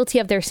they were guilty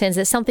of their sins,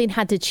 that something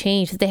had to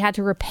change, that they had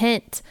to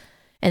repent.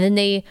 And then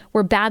they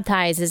were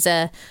baptized as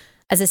a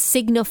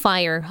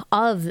signifier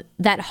of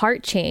that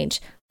heart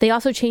change. They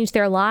also changed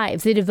their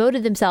lives. They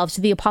devoted themselves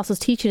to the apostles'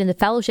 teaching and the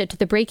fellowship, to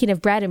the breaking of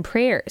bread and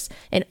prayers.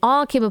 And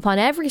awe came upon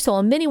every soul,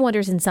 and many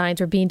wonders and signs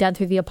were being done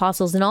through the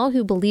apostles. And all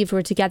who believed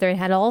were together and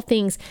had all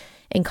things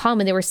in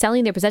common. They were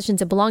selling their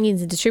possessions and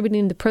belongings and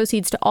distributing the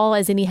proceeds to all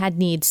as any had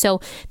need.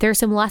 So there are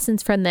some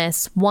lessons from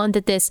this. One,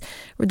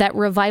 that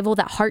revival,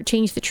 that heart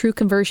change, the true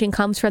conversion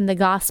comes from the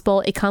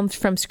gospel. It comes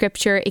from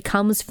scripture. It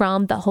comes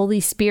from the Holy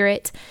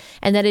Spirit,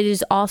 and that it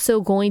is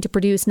also going to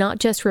produce not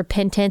just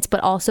repentance, but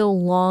also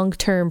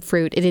long-term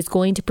fruit. It is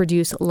going to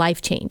produce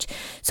life change.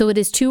 So it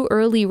is too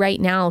early right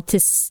now to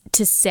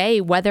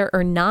say whether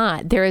or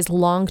not there is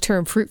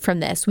long-term fruit from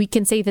this. We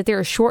can say that there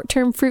is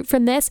short-term fruit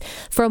from this.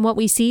 From what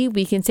we see,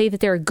 we can say that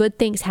there are good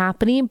things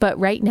happening, but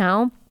right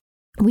now,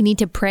 we need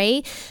to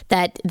pray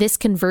that this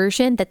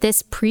conversion, that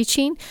this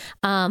preaching,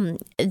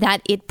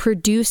 that it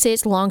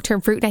produces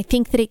long-term fruit. And I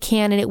think that it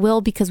can and it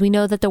will, because we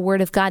know that the word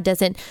of God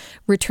doesn't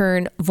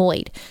return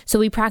void. So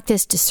we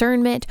practice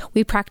discernment.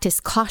 We practice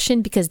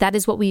caution, because that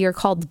is what we are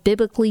called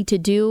biblically to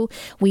do.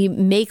 We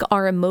make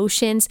our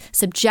emotions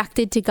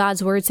subjected to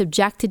God's word,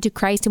 subjected to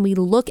Christ, and we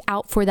look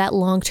out for that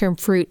long-term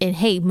fruit. And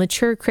hey,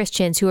 mature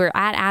Christians who are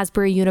at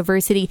Asbury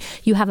University,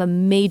 you have a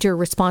major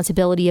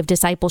responsibility of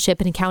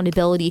discipleship and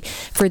accountability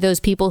for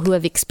those people who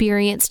have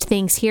experienced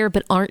things here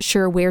but aren't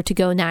sure where to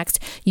go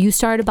next. You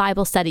start a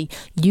Bible study.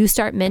 You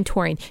start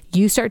mentoring.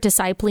 You start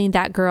discipling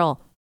that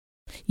girl.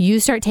 You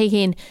start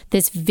taking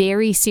this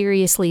very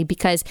seriously,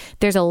 because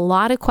there's a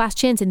lot of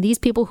questions, and these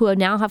people who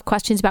now have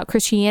questions about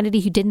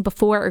Christianity who didn't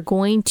before are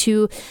going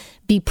to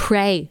be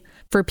prey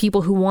for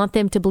people who want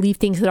them to believe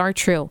things that aren't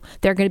true.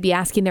 They're going to be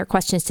asking their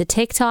questions to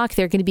TikTok.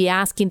 They're going to be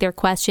asking their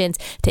questions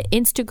to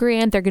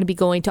Instagram. They're going to be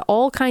going to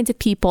all kinds of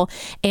people.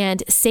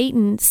 And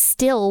Satan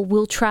still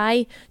will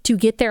try to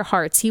get their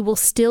hearts. He will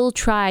still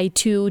try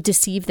to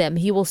deceive them.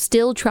 He will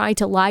still try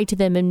to lie to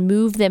them and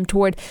move them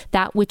toward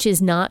that which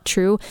is not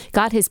true.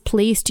 God has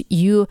placed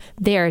you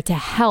there to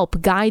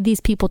help guide these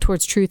people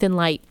towards truth and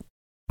light.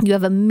 You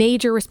have a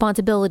major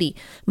responsibility,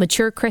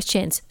 mature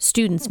Christians,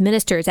 students,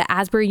 ministers at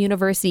Asbury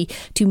University,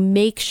 to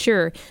make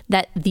sure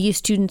that these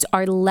students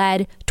are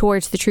led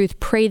towards the truth.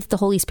 Pray that the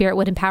Holy Spirit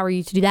would empower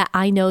you to do that.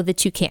 I know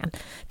that you can,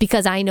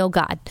 because I know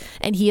God,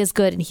 and He is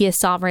good, and He is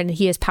sovereign, and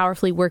He is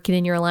powerfully working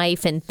in your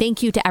life. And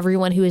thank you to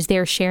everyone who is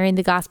there sharing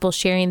the gospel,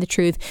 sharing the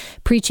truth,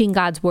 preaching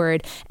God's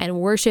word, and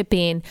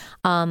worshiping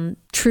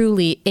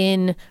truly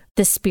in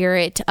the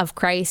Spirit of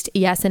Christ.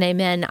 Yes and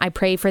amen. I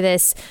pray for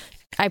this.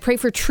 I pray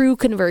for true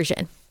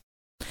conversion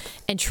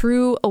and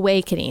true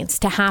awakenings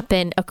to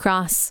happen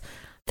across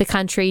the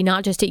country,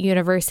 not just at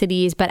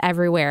universities, but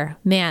everywhere.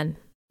 Man,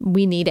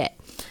 we need it.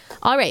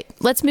 All right,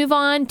 let's move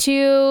on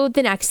to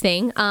the next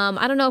thing.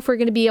 I don't know if we're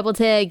going to be able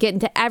to get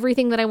into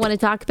everything that I want to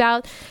talk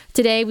about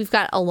today. We've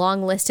got a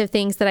long list of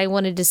things that I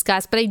want to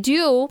discuss, but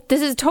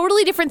this is a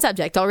totally different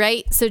subject, all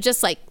right? So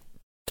just let's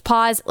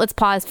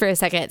pause for a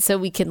second so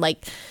we can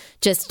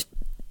just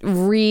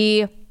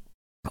reorient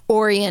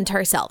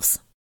ourselves.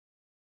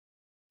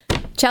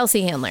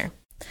 Chelsea Handler.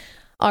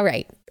 All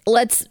right,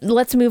 let's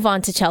move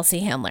on to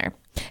Chelsea Handler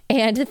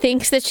and the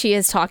things that she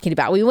is talking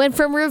about. We went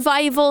from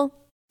revival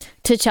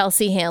to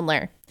Chelsea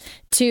Handler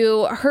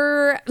to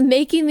her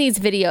making these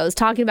videos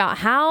talking about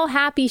how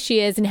happy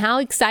she is and how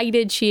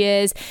excited she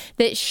is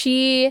that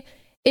she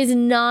is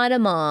not a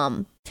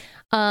mom.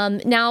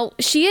 Now,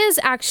 she is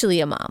actually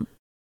a mom.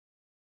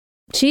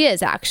 She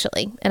is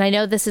actually, and I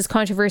know this is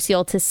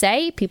controversial to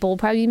say. People will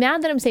probably be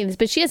mad that I'm saying this,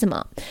 but she is a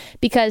mom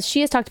because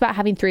she has talked about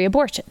having 3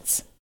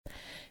 abortions.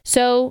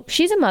 So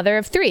she's a mother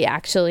of 3,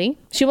 actually.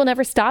 She will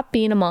never stop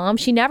being a mom.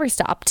 She never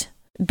stopped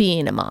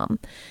being a mom.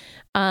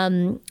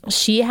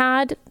 She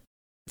had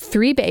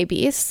 3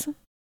 babies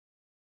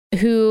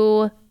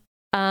who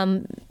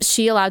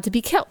she allowed to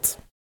be killed.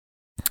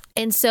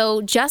 And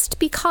so just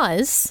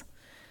because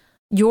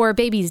your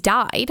babies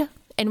died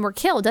and were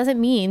killed doesn't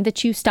mean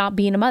that you stop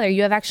being a mother.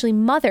 You have actually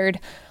mothered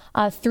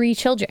 3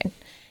 children.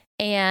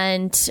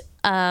 And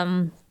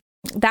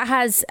that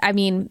has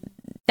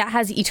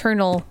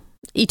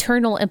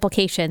eternal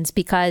implications,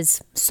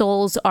 because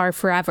souls are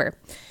forever.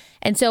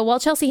 And so while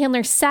Chelsea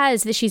Handler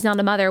says that she's not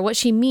a mother, what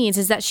she means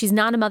is that she's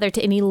not a mother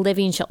to any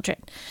living children.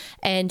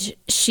 And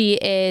she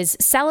is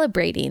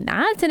celebrating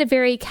that in a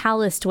very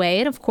calloused way.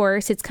 And of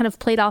course, it's kind of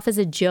played off as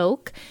a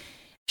joke.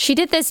 She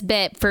did this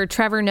bit for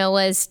Trevor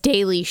Noah's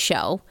Daily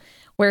Show,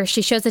 where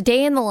she shows a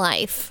day in the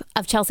life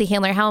of Chelsea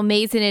Handler, how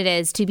amazing it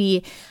is to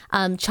be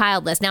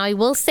childless. Now, I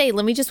will say,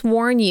 let me just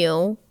warn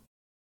you,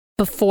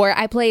 before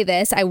I play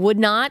this, I would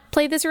not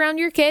play this around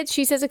your kids.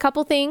 She says a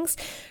couple things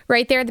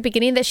right there at the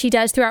beginning that she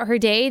does throughout her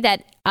day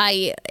that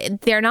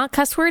they're not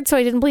cuss words, so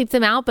I didn't bleep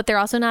them out, but they're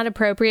also not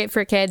appropriate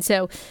for kids.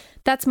 So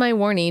that's my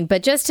warning.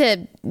 But just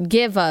to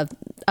give a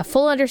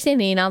full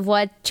understanding of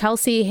what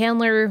Chelsea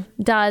Handler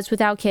does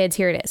without kids,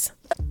 here it is.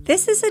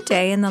 This is a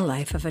day in the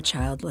life of a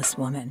childless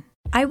woman.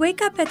 I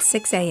wake up at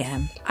 6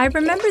 a.m. I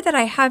remember that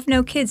I have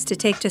no kids to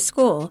take to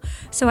school,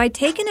 so I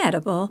take an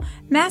edible,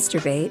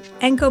 masturbate,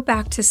 and go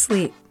back to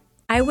sleep.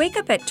 I wake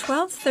up at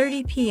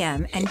 12:30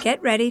 p.m. and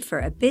get ready for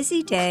a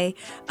busy day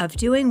of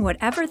doing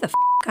whatever the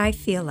I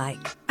feel like.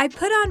 I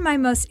put on my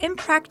most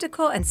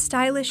impractical and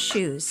stylish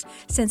shoes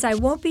since I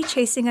won't be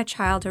chasing a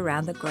child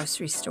around the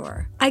grocery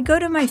store. I go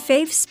to my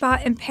fave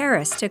spot in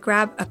Paris to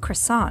grab a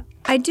croissant.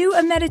 I do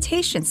a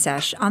meditation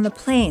sesh on the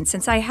plane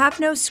since I have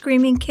no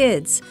screaming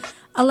kids,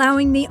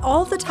 allowing me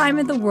all the time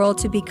in the world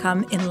to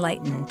become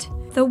enlightened.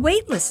 The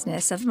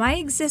weightlessness of my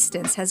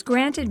existence has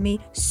granted me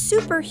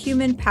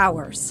superhuman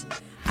powers.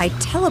 I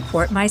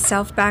teleport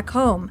myself back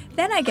home.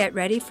 Then I get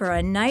ready for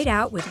a night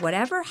out with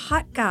whatever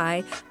hot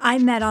guy I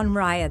met on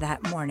Raya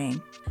that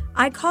morning.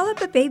 I call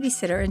up a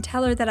babysitter and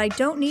tell her that I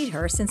don't need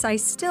her since I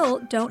still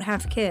don't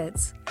have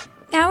kids.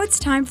 Now it's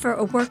time for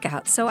a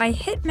workout, so I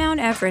hit Mount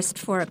Everest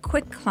for a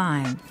quick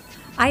climb.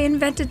 I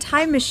invent a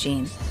time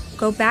machine,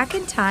 go back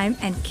in time,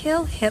 and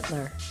kill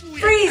Hitler.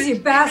 Freeze, you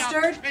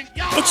bastard!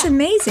 It's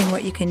amazing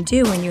what you can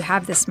do when you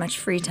have this much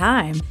free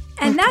time.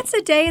 And that's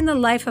a day in the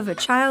life of a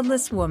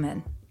childless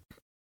woman.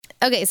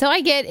 Okay, so I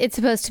get it's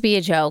supposed to be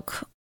a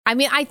joke. I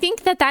mean, I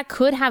think that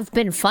could have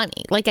been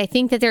funny. Like, I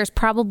think that there's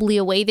probably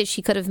a way that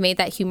she could have made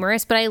that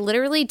humorous, but I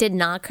literally did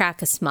not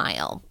crack a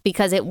smile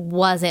because it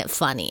wasn't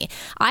funny.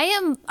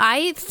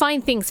 I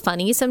find things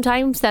funny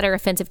sometimes that are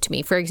offensive to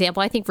me. For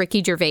example, I think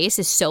Ricky Gervais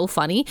is so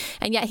funny,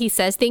 and yet he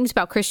says things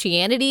about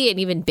Christianity and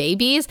even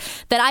babies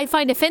that I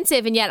find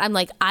offensive, and yet I'm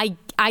like,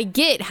 I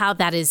get how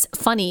that is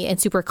funny and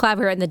super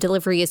clever and the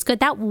delivery is good.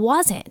 That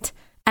wasn't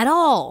at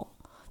all.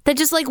 That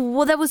just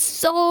that was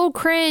so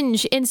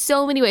cringe in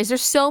so many ways.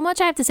 There's so much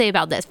I have to say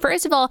about this.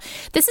 First of all,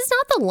 this is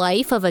not the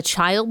life of a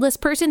childless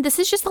person. This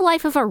is just the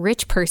life of a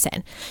rich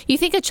person. You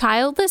think a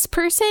childless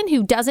person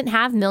who doesn't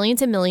have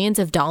millions and millions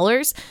of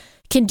dollars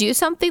can do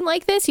something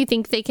like this? You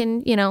think they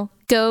can,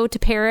 go to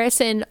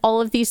Paris and all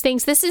of these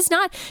things?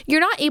 You're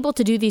not able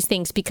to do these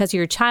things because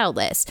you're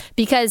childless.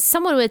 Because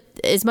someone with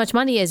as much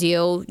money as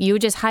you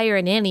would just hire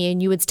a nanny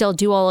and you would still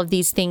do all of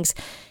these things.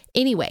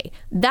 Anyway,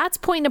 that's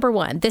point number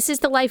one. This is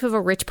the life of a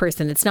rich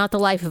person. It's not the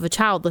life of a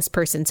childless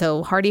person.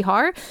 So hardy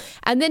har.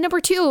 And then number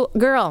two,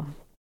 girl,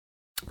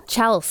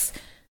 Chels,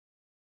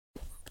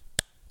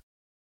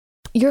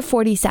 you're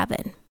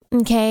 47.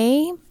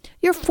 Okay?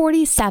 You're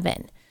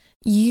 47.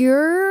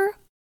 Your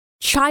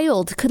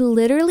child could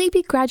literally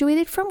be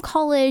graduated from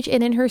college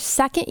and in her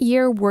second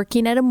year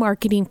working at a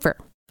marketing firm.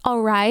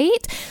 All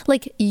right.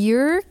 Like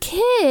your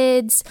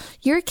kids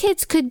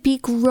could be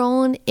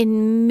grown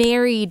and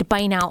married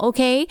by now.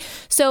 Okay.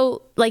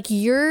 So like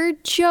your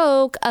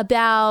joke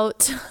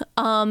about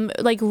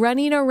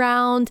running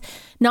around,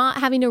 not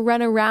having to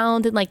run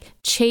around and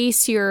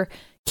chase your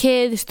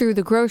kids through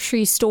the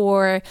grocery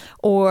store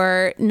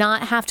or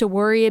not have to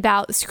worry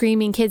about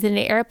screaming kids in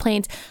the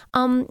airplanes.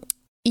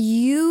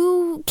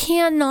 You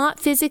cannot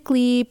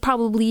physically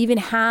probably even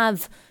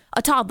have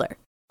a toddler.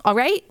 All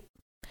right.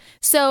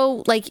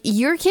 So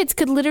your kids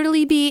could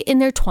literally be in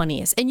their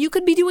 20s and you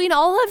could be doing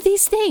all of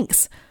these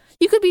things.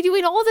 You could be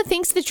doing all the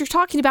things that you're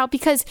talking about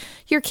because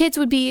your kids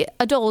would be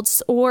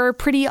adults or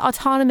pretty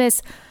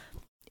autonomous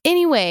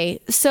anyway.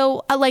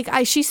 So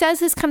she says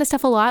this kind of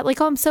stuff a lot.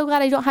 Oh, I'm so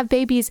glad I don't have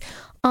babies.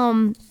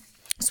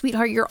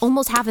 Sweetheart, you're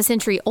almost half a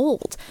century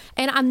old.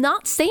 And I'm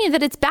not saying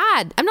that it's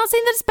bad. I'm not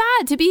saying that it's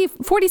bad to be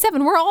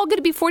 47. We're all going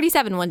to be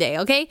 47 one day,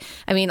 okay?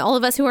 I mean, all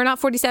of us who are not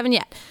 47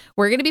 yet.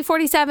 We're going to be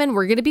 47.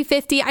 We're going to be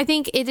 50. I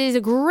think it is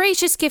a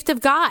gracious gift of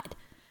God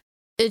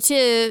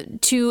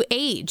to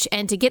age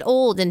and to get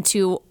old and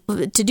to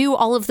do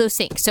all of those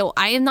things. So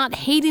I am not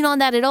hating on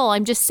that at all.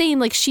 I'm just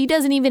saying she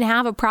doesn't even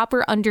have a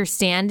proper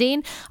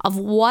understanding of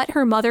what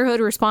her motherhood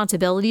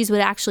responsibilities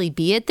would actually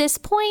be at this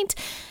point.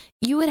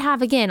 You would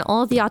have, again,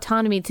 all of the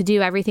autonomy to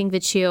do everything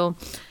that you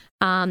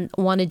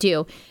want to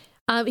do.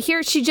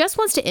 Here, she just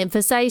wants to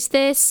emphasize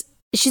this.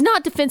 She's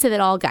not defensive at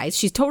all, guys.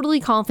 She's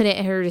totally confident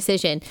in her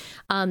decision.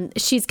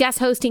 She's guest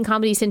hosting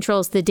Comedy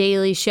Central's The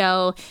Daily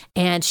Show,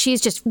 and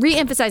she's just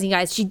re-emphasizing,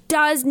 guys, she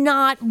does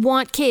not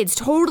want kids.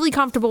 Totally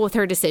comfortable with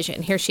her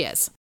decision. Here she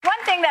is.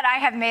 One thing that I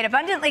have made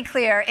abundantly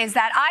clear is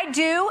that I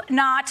do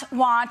not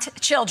want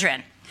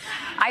children.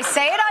 I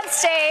say it on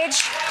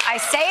stage. I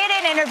say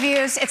it in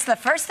interviews. It's the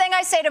first thing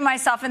I say to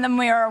myself in the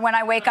mirror when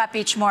I wake up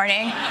each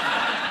morning,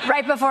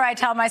 right before I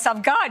tell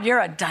myself, God,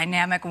 you're a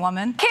dynamic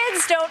woman.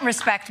 Kids don't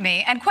respect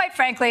me, and quite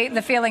frankly,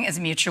 the feeling is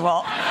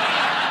mutual.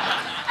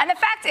 And the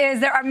fact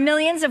is, there are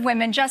millions of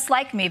women just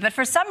like me, but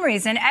for some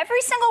reason, every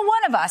single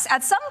one of us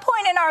at some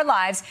point in our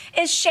lives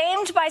is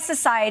shamed by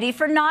society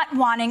for not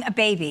wanting a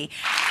baby.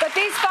 But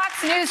these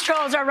Fox News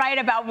trolls are right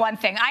about one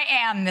thing. I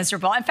am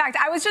miserable. In fact,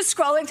 I was just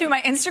scrolling through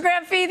my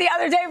Instagram feed the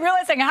other day,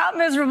 realizing how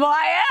miserable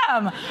I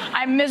am.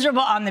 I'm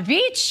miserable on the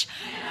beach.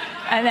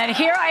 And then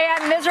here I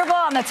am miserable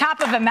on the top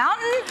of a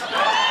mountain.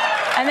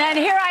 And then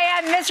here I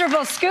am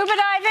miserable scuba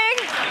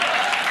diving.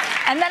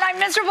 And then I'm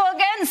miserable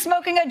again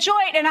smoking a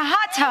joint in a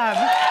hot tub.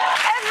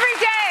 Every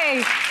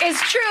day is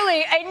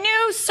truly a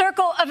new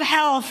circle of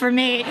hell for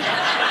me.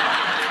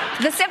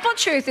 The simple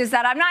truth is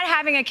that I'm not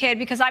having a kid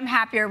because I'm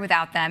happier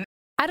without them.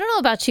 I don't know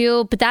about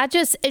you, but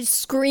it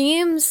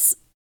screams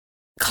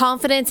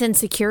confidence and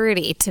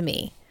security to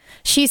me.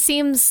 She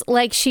seems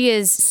like she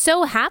is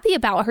so happy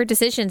about her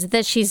decisions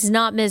that she's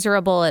not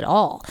miserable at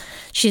all.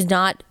 She's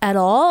not at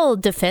all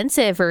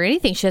defensive or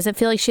anything. She doesn't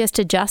feel like she has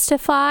to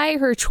justify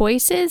her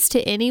choices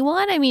to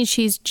anyone. I mean,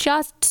 she's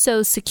just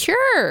so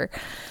secure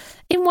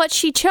in what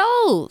she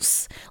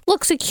chose.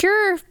 Look,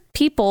 secure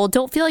people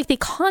don't feel like they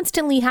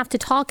constantly have to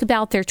talk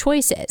about their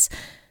choices.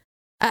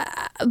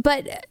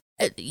 But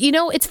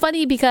it's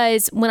funny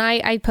because when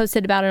I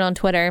posted about it on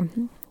Twitter,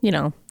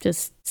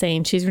 just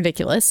saying she's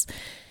ridiculous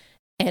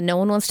and no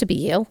one wants to be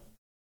you.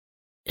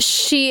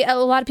 A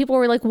lot of people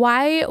were like,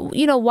 why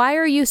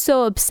are you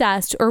so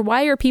obsessed? Or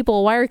why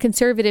are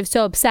conservatives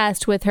so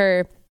obsessed with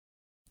her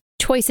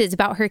choices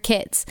about her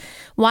kids?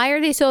 Why are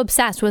they so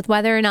obsessed with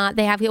whether or not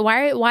they have,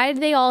 why do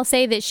they all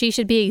say that she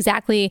should be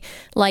exactly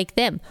like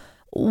them?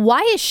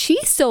 Why is she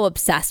so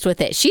obsessed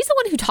with it? She's the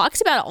one who talks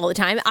about it all the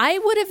time. I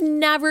would have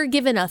never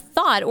given a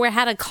thought or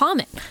had a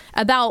comment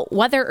about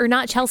whether or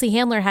not Chelsea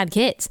Handler had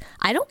kids.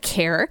 I don't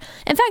care.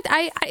 In fact,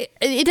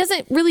 it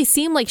doesn't really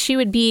seem like she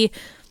would be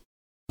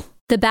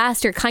the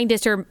best or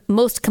kindest or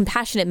most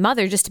compassionate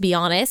mother, just to be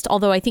honest.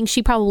 Although I think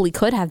she probably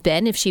could have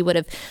been if she would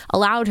have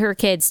allowed her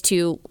kids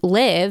to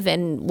live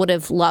and would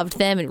have loved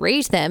them and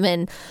raised them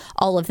and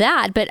all of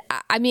that. But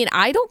I mean,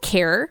 I don't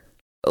care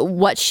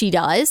what she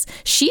does.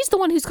 She's the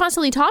one who's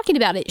constantly talking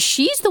about it.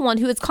 She's the one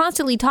who is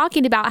constantly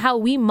talking about how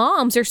we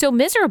moms are so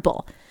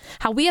miserable,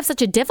 how we have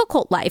such a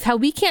difficult life, how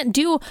we can't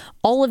do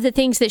all of the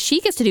things that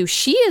she gets to do.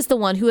 She is the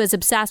one who is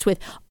obsessed with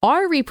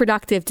our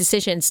reproductive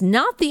decisions,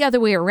 not the other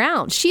way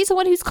around. She's the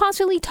one who's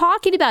constantly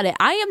talking about it.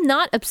 I am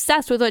not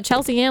obsessed with what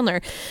Chelsea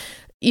Handler,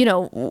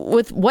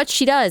 with what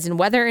she does and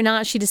whether or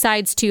not she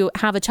decides to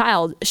have a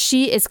child.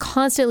 She is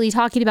constantly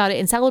talking about it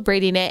and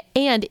celebrating it,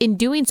 and in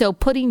doing so,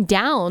 putting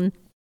down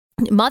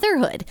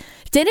motherhood,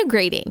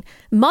 denigrating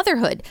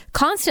motherhood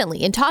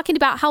constantly and talking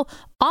about how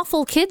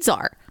awful kids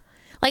are.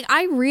 Like,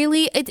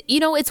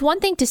 it's one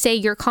thing to say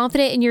you're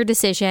confident in your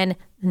decision.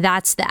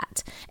 That's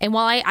that. And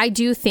while I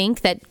do think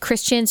that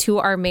Christians who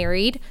are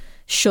married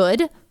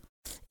should,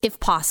 if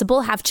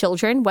possible, have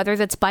children, whether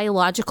that's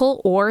biological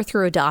or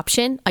through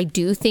adoption, I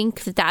do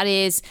think that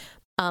is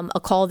a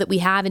call that we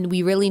have, and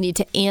we really need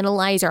to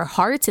analyze our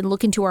hearts and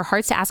look into our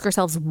hearts to ask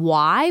ourselves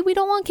why we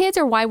don't want kids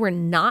or why we're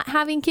not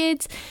having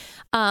kids.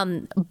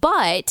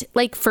 But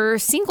like for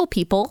single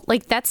people,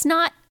 like that's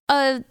not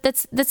a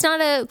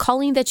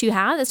calling that you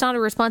have. That's not a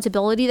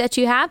responsibility that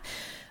you have.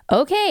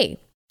 Okay.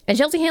 And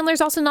Chelsea Handler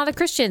is also not a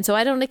Christian, so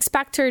I don't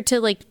expect her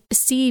to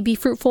be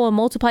fruitful and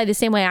multiply the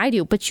same way I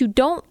do. But you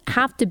don't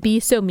have to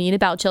be so mean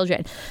about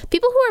children.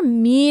 People who are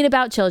mean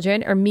about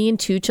children are mean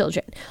to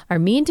children, are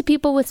mean to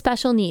people with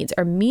special needs,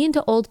 are mean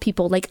to old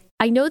people.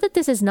 I know that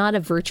this is not a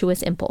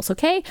virtuous impulse,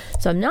 okay?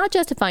 So I'm not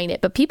justifying it.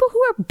 But people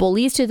who are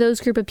bullies to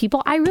those group of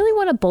people, I really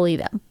want to bully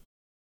them.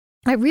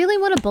 I really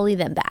want to bully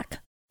them back.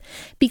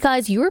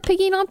 Because you're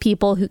picking on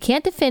people who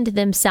can't defend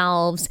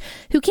themselves,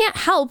 who can't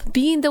help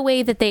being the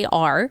way that they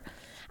are.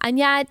 And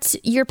yet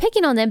you're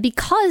picking on them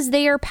because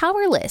they are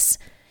powerless.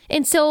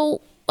 And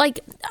so,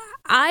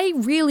 I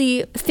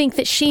really think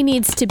that she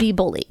needs to be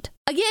bullied.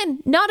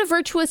 Again, not a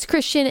virtuous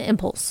Christian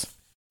impulse.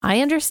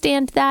 I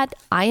understand that.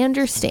 I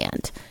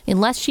understand.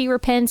 Unless she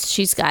repents,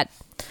 she's got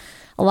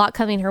a lot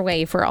coming her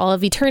way for all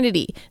of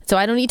eternity. So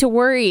I don't need to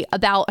worry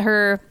about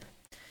her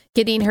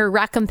getting her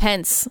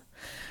recompense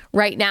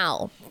right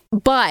now.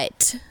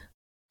 But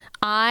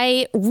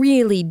I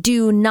really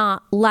do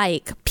not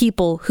like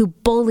people who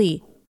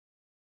bully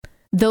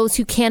those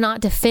who cannot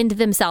defend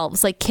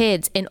themselves, like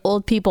kids and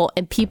old people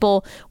and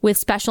people with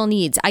special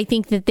needs. I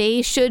think that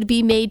they should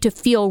be made to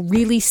feel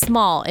really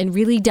small and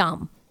really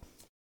dumb.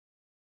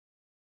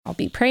 I'll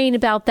be praying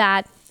about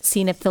that,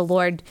 seeing if the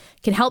Lord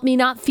can help me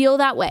not feel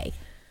that way.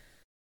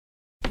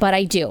 But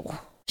I do.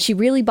 She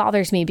really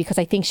bothers me because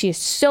I think she is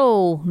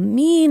so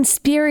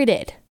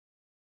mean-spirited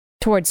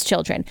towards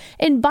children.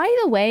 And by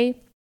the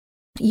way,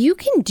 you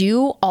can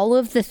do all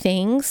of the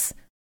things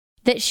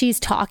that she's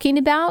talking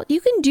about.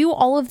 You can do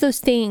all of those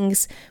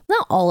things,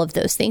 not all of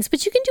those things,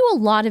 but you can do a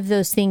lot of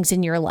those things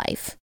in your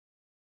life.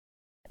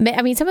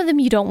 I mean, some of them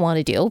you don't want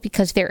to do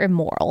because they're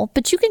immoral,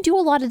 but you can do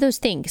a lot of those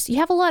things. You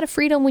have a lot of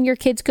freedom when your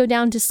kids go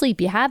down to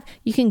sleep.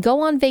 You can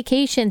go on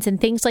vacations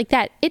and things like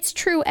that. It's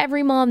true.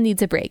 Every mom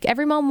needs a break.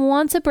 Every mom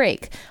wants a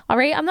break. All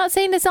right. I'm not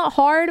saying it's not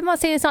hard. I'm not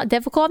saying it's not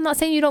difficult. I'm not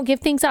saying you don't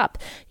give things up.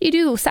 You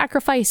do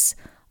sacrifice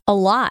a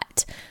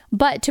lot,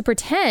 but to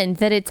pretend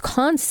that it's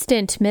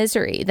constant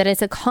misery, that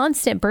it's a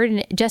constant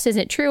burden, just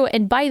isn't true.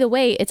 And by the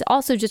way, it's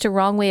also just a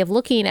wrong way of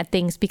looking at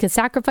things, because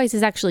sacrifice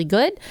is actually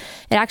good.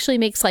 It actually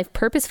makes life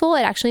purposeful.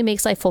 It actually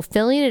makes life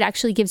fulfilling. It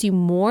actually gives you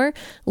more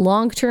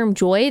long-term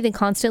joy than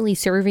constantly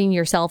serving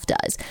yourself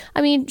does.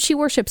 I mean, she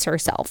worships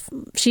herself.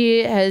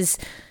 She has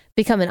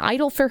become an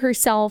idol for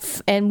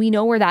herself, and we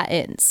know where that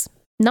ends.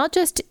 Not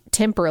just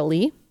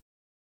temporally,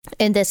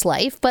 in this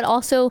life, but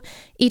also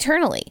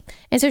eternally.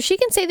 And so she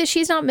can say that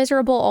she's not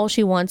miserable all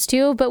she wants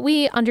to, but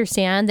we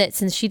understand that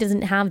since she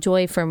doesn't have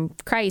joy from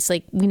Christ,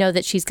 like we know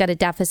that she's got a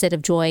deficit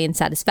of joy and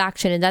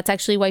satisfaction. And that's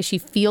actually why she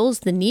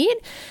feels the need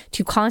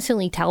to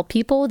constantly tell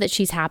people that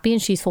she's happy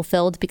and she's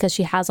fulfilled because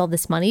she has all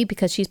this money,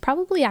 because she's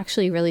probably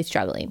actually really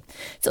struggling.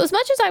 So as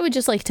much as I would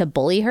just like to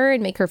bully her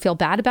and make her feel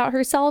bad about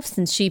herself,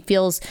 since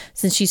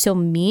she's so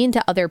mean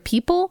to other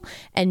people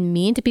and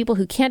mean to people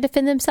who can't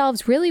defend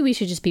themselves, really we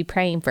should just be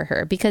praying for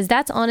her, because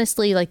that's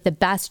honestly like the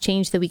best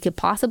change that we could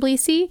possibly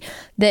see,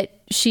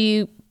 that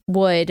she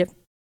would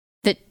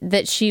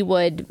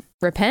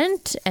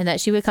repent and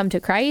that she would come to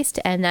Christ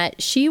and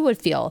that she would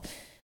feel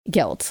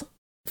guilt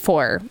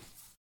for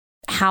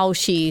how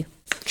she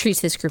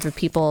treats this group of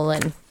people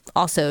and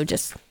also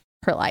just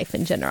her life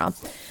in general.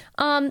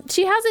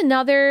 She has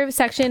another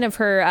section of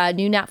her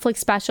new Netflix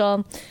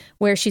special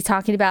where she's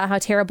talking about how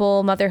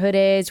terrible motherhood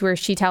is, where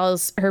she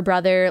tells her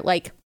brother,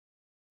 like,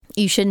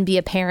 you shouldn't be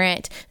a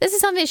parent. This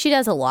is something that she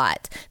does a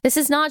lot. This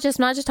is not just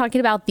talking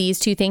about these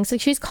two things.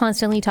 Like, she's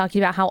constantly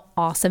talking about how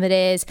awesome it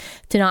is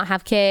to not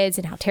have kids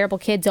and how terrible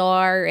kids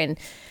are and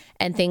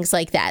things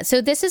like that.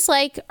 So this is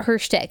like her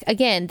shtick.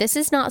 Again, this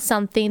is not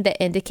something that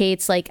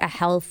indicates like a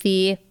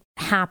healthy,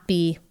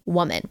 happy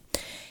woman.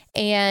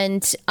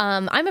 And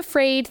I'm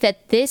afraid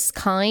that this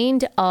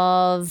kind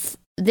of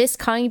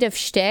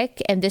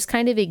shtick and this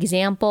kind of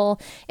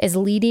example is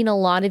leading a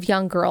lot of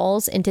young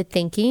girls into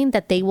thinking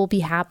that they will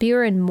be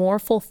happier and more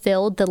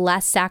fulfilled the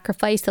less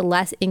sacrifice, the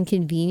less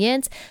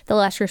inconvenience, the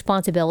less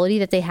responsibility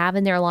that they have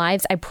in their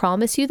lives. I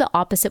promise you the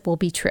opposite will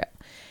be true.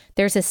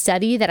 There's a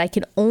study that I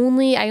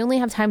only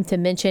have time to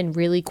mention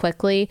really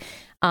quickly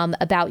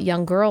about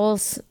young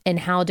girls and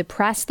how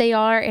depressed they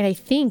are. And I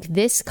think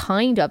this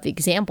kind of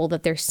example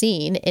that they're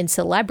seeing in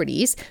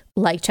celebrities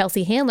like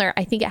Chelsea Handler,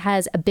 I think it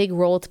has a big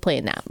role to play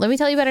in that. Let me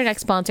tell you about our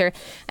next sponsor,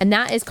 and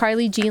that is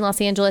Carly Jean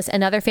Los Angeles,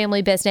 another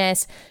family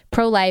business,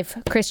 pro-life,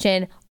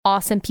 Christian,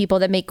 awesome people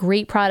that make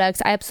great products.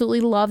 I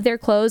absolutely love their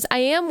clothes. I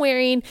am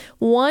wearing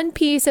one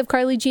piece of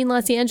Carly Jean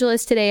Los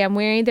Angeles today. I'm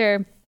wearing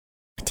their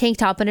tank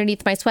top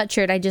underneath my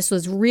sweatshirt. I just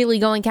was really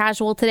going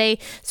casual today,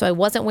 so I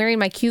wasn't wearing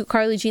my cute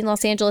Carly Jean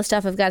Los Angeles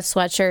stuff. I've got a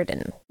sweatshirt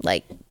and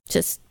like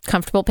just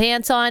comfortable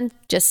pants on,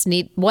 just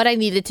need what I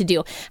needed to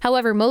do.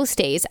 However, most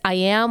days I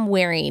am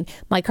wearing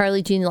my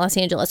Carly Jean Los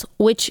Angeles,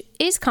 which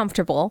is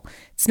comfortable.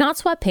 It's not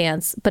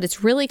sweatpants, but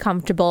it's really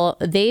comfortable.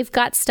 They've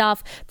got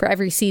stuff for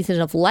every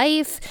season of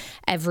life,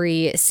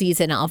 every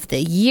season of the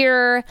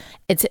year.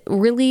 It's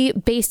really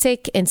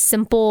basic and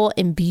simple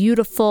and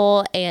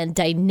beautiful and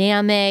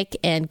dynamic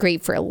and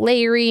great for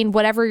layering.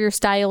 Whatever your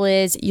style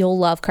is, you'll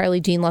love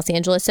Carly Jean Los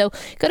Angeles. So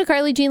go to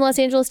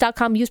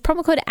carlyjeanlosangeles.com, use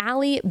promo code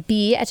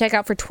AllieB at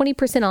checkout for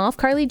 20% off.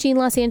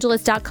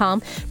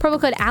 carlyjeanlosangeles.com, promo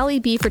code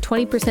AllieB for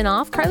 20%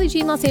 off.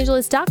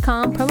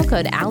 carlyjeanlosangeles.com, promo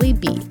code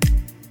AllieB.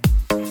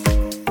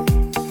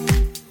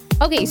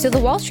 Okay, so the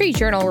Wall Street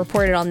Journal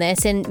reported on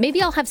this, and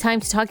maybe I'll have time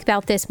to talk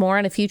about this more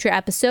on a future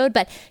episode,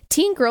 but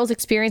teen girls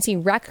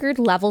experiencing record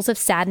levels of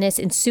sadness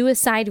and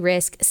suicide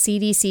risk,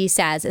 CDC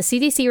says. A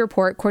CDC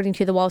report, according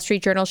to the Wall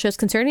Street Journal, shows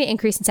concerning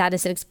increase in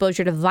sadness and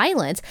exposure to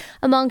violence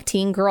among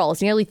teen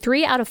girls. Nearly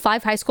 3 out of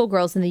 5 high school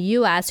girls in the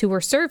U.S. who were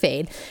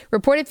surveyed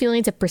reported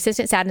feelings of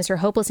persistent sadness or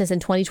hopelessness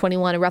in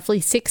 2021, a roughly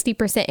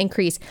 60%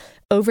 increase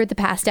over the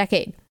past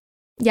decade.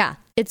 Yeah,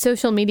 it's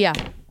social media.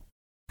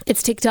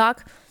 It's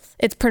TikTok.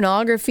 It's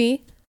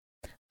pornography,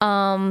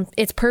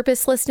 it's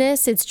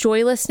purposelessness, it's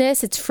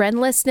joylessness, it's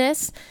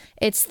friendlessness,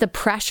 it's the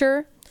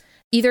pressure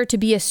either to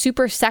be a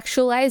super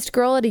sexualized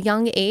girl at a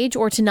young age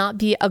or to not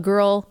be a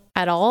girl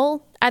at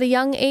all at a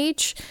young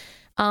age.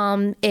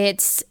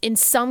 It's in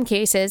some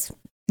cases,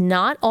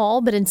 not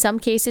all, but in some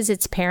cases,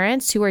 it's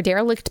parents who are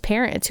derelict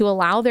parents who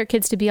allow their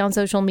kids to be on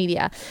social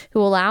media, who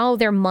allow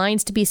their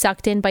minds to be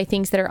sucked in by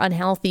things that are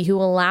unhealthy, who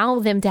allow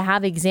them to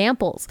have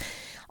examples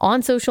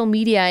on social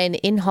media and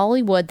in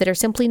Hollywood that are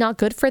simply not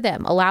good for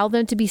them, allow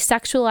them to be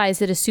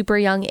sexualized at a super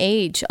young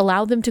age,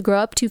 allow them to grow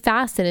up too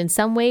fast, and in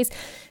some ways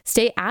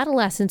stay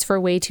adolescents for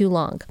way too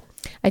long.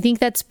 I think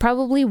that's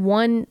probably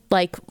one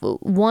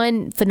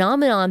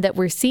phenomenon that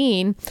we're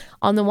seeing.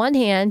 On the one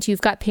hand,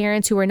 you've got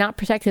parents who are not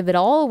protective at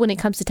all when it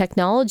comes to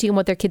technology and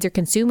what their kids are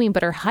consuming,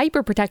 but are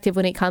hyper protective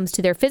when it comes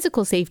to their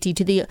physical safety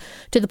to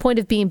the point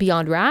of being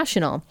beyond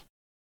rational.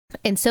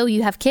 And so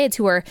you have kids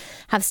who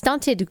have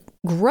stunted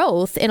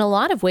growth in a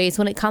lot of ways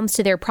when it comes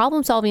to their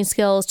problem solving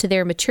skills, to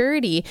their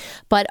maturity,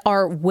 but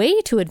are way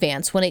too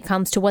advanced when it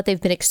comes to what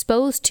they've been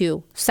exposed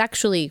to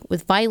sexually,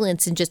 with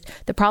violence and just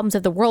the problems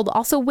of the world.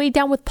 Also weighed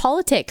down with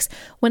politics.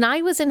 When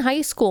I was in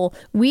high school,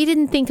 we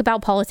didn't think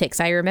about politics.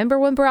 I remember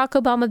when Barack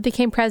Obama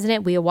became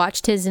president, we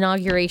watched his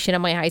inauguration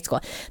at my high school.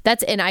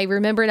 And I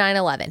remember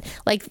 9/11.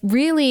 Like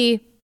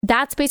really,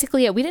 that's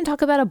basically it. We didn't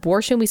talk about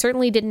abortion. We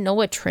certainly didn't know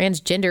what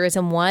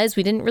transgenderism was.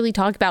 We didn't really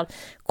talk about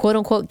quote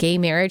unquote gay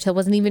marriage. That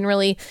wasn't even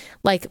really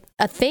like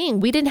a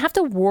thing. We didn't have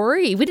to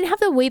worry. We didn't have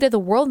the weight of the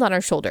world on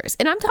our shoulders.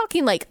 And I'm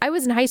talking like I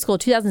was in high school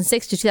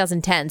 2006 to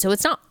 2010. So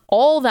it's not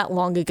all that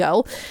long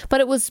ago,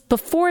 but it was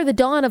before the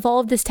dawn of all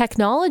of this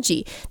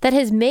technology that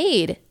has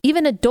made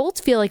even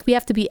adults feel like we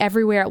have to be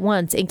everywhere at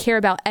once and care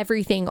about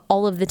everything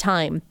all of the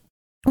time.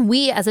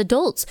 We as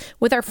adults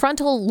with our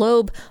frontal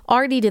lobe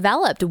already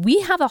developed,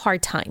 we have a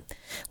hard time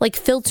like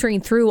filtering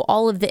through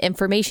all of the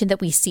information that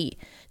we see,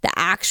 the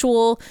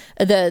actual,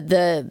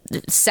 the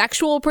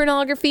sexual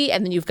pornography,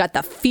 and then you've got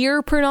the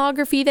fear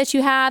pornography that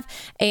you have.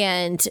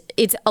 And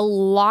it's a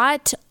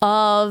lot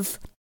of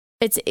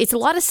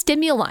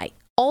stimuli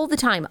all the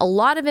time, a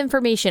lot of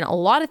information, a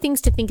lot of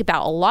things to think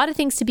about, a lot of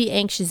things to be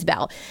anxious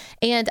about.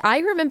 And I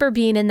remember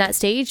being in that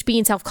stage,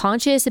 being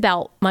self-conscious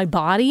about my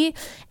body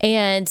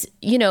and,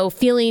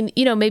 feeling,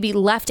 maybe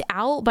left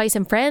out by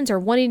some friends or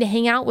wanting to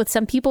hang out with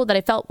some people that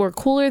I felt were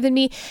cooler than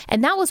me.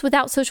 And that was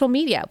without social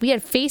media. We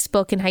had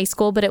Facebook in high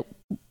school, but it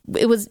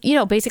was,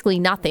 basically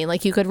nothing.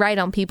 Like you could write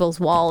on people's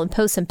wall and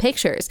post some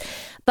pictures.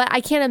 But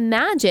I can't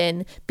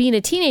imagine being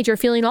a teenager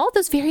feeling all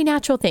those very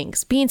natural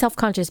things, being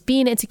self-conscious,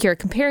 being insecure,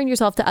 comparing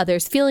yourself to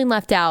others, feeling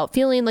left out,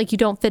 feeling like you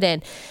don't fit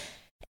in,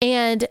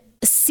 and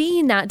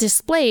seeing that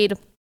displayed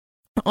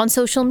on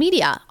social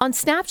media, on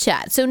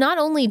Snapchat. So not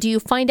only do you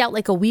find out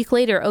like a week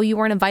later, oh, you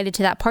weren't invited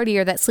to that party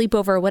or that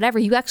sleepover or whatever,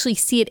 you actually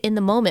see it in the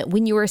moment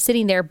when you were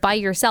sitting there by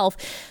yourself,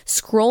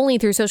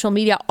 scrolling through social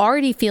media,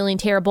 already feeling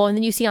terrible. And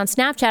then you see on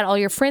Snapchat, all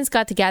your friends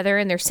got together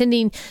and they're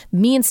sending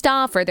mean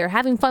stuff or they're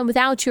having fun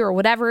without you or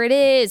whatever it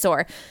is,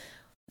 or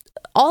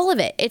all of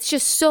it. It's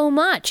just so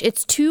much.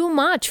 It's too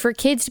much for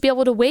kids to be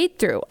able to wade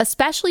through,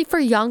 especially for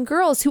young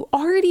girls who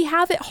already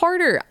have it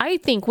harder, I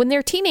think, when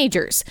they're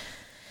teenagers.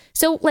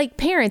 So like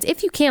parents,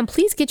 if you can,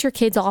 please get your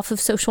kids off of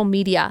social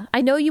media.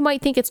 I know you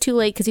might think it's too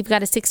late because you've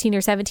got a 16 or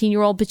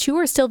 17-year-old, but you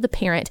are still the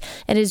parent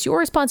and it is your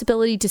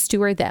responsibility to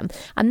steward them.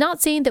 I'm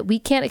not saying that we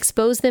can't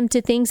expose them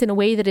to things in a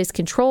way that is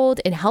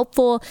controlled and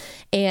helpful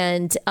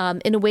and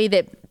in a way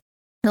that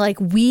like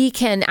we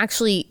can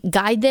actually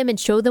guide them and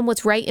show them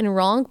what's right and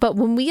wrong. But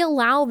when we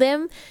allow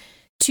them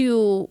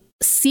to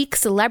seek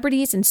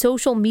celebrities and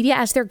social media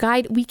as their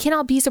guide, we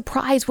cannot be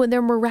surprised when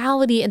their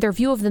morality and their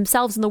view of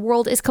themselves in the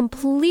world is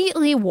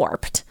completely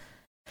warped.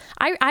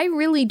 I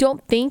really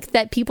don't think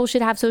that people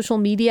should have social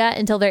media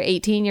until they're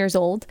 18 years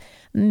old,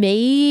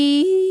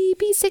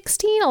 maybe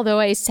 16,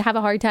 although I have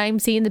a hard time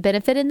seeing the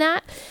benefit in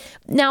that.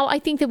 Now, I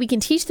think that we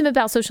can teach them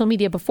about social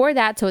media before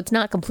that, so it's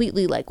not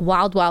completely like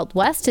wild, wild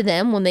west to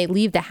them when they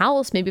leave the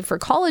house, maybe for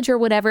college or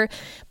whatever.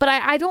 But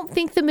I don't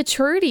think the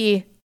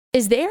maturity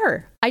is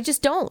there. I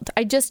just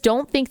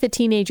don't think that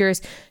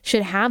teenagers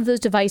should have those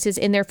devices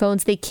in their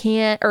phones. They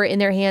can't, or in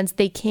their hands,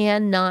 they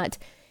cannot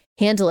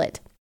handle it.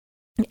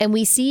 And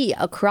we see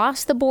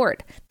across the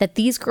board that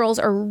these girls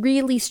are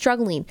really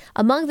struggling.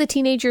 Among the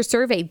teenagers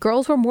surveyed,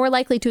 girls were more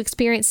likely to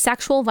experience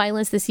sexual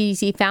violence, the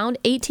CDC found.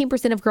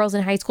 18% of girls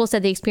in high school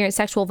said they experienced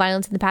sexual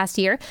violence in the past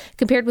year,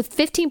 compared with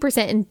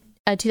 15% in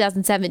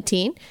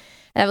 2017.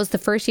 That was the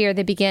first year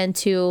they began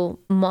to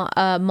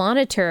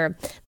monitor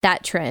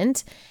that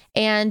trend.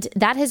 And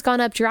that has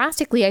gone up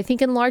drastically, I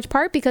think in large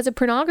part because of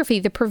pornography,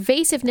 the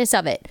pervasiveness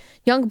of it.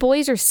 Young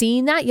boys are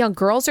seeing that. Young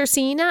girls are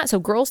seeing that. So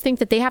girls think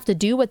that they have to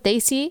do what they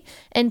see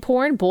in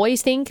porn.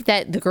 Boys think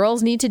that the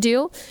girls need to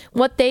do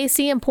what they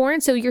see in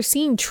porn. So you're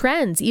seeing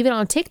trends, even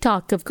on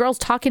TikTok, of girls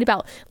talking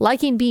about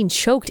liking being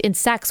choked in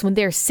sex when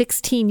they're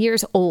 16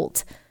 years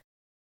old.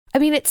 I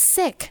mean, it's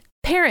sick.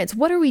 Parents,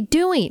 what are we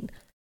doing?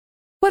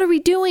 What are we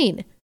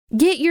doing?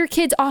 Get your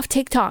kids off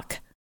TikTok.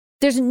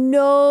 There's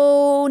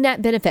no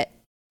net benefit.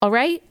 All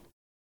right?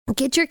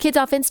 Get your kids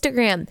off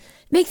Instagram.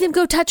 Make them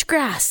go touch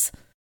grass.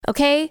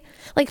 Okay?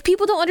 Like,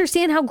 people don't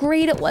understand how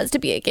great it was to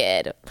be a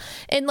kid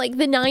in like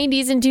the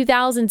 90s and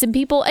 2000s, and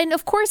people, and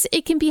of course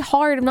it can be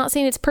hard. I'm not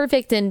saying it's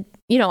perfect. And,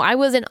 I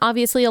wasn't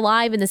obviously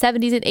alive in the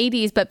 70s and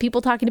 80s, but people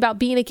talking about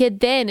being a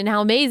kid then and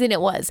how amazing it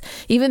was.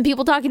 Even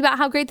people talking about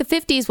how great the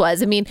 50s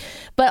was. I mean,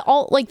 but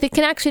all like the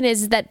connection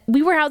is that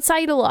we were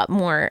outside a lot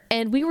more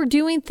and we were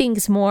doing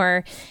things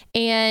more,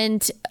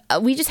 and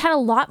we just had a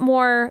lot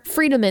more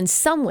freedom in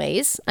some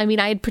ways. I mean,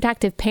 I had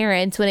protective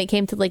parents when it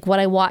came to like what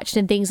I watched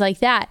and things like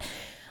that.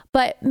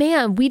 But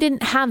man, we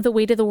didn't have the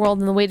weight of the world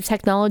and the weight of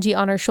technology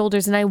on our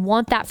shoulders. And I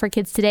want that for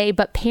kids today.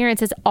 But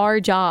parents, it's our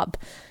job.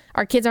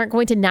 Our kids aren't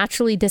going to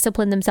naturally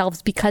discipline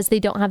themselves because they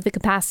don't have the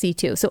capacity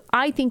to. So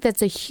I think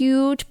that's a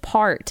huge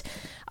part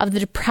of the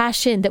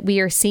depression that we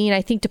are seeing.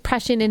 I think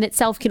depression in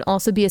itself can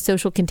also be a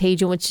social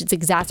contagion, which is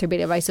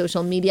exacerbated by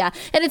social media.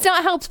 And it's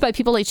not helped by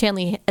people like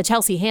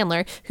Chelsea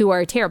Handler, who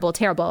are terrible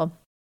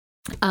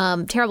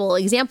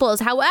examples.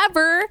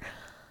 However,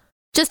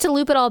 just to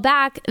loop it all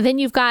back, then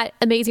you've got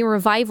amazing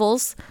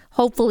revivals,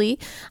 hopefully,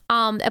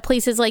 at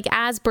places like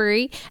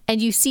Asbury,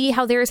 and you see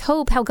how there is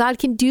hope, how God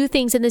can do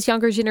things in this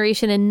younger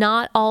generation, and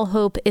not all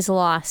hope is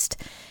lost.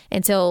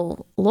 And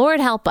so, Lord,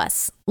 help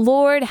us.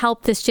 Lord,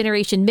 help this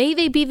generation. May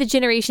they be the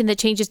generation that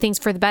changes things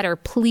for the better.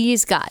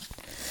 Please, God.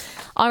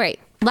 All right.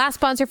 Last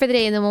sponsor for the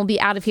day, and then we'll be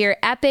out of here.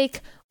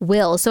 Epic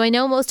Will. So I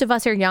know most of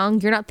us are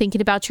young. You're not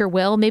thinking about your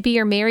will. Maybe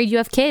you're married, you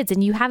have kids,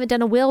 and you haven't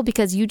done a will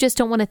because you just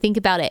don't want to think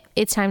about it.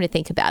 It's time to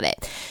think about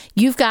it.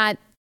 You've got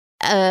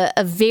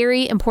a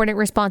very important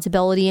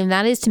responsibility, and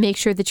that is to make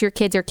sure that your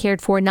kids are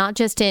cared for, not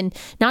just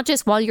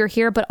while you're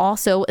here, but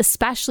also,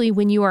 especially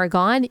when you are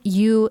gone.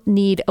 You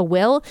need a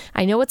will.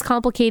 I know it's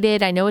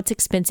complicated. I know it's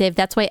expensive.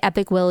 That's why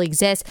Epic Will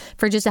exists.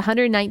 For just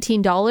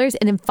 $119,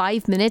 and in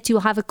 5 minutes, you'll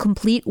have a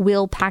complete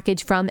will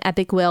package from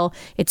Epic Will.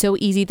 It's so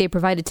easy. They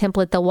provide a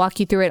template. They'll walk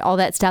you through it, all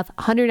that stuff.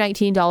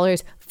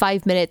 $119,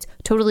 5 minutes,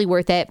 totally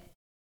worth it.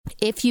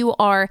 If you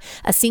are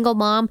a single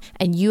mom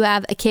and you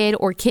have a kid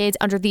or kids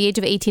under the age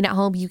of 18 at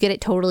home, you get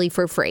it totally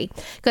for free.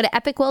 Go to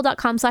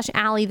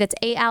epicwill.com/Allie. That's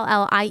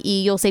ALLIE.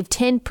 You'll save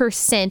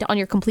 10% on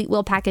your complete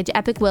will package.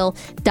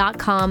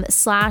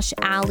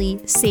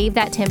 epicwill.com/Allie. Save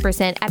that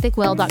 10%.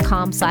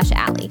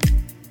 epicwill.com/Allie.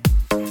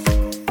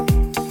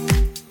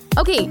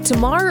 Okay,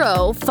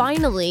 tomorrow,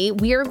 finally,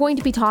 we are going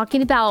to be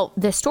talking about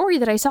the story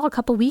that I saw a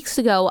couple weeks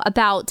ago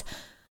about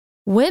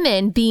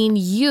women being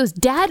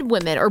used, dead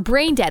women or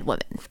brain dead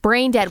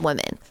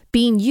women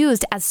being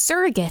used as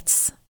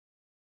surrogates.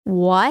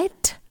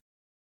 What?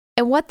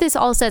 And what this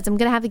all says, I'm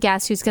going to have a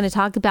guest who's going to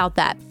talk about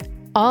that.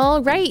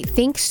 All right.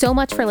 Thanks so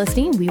much for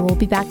listening. We will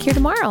be back here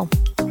tomorrow.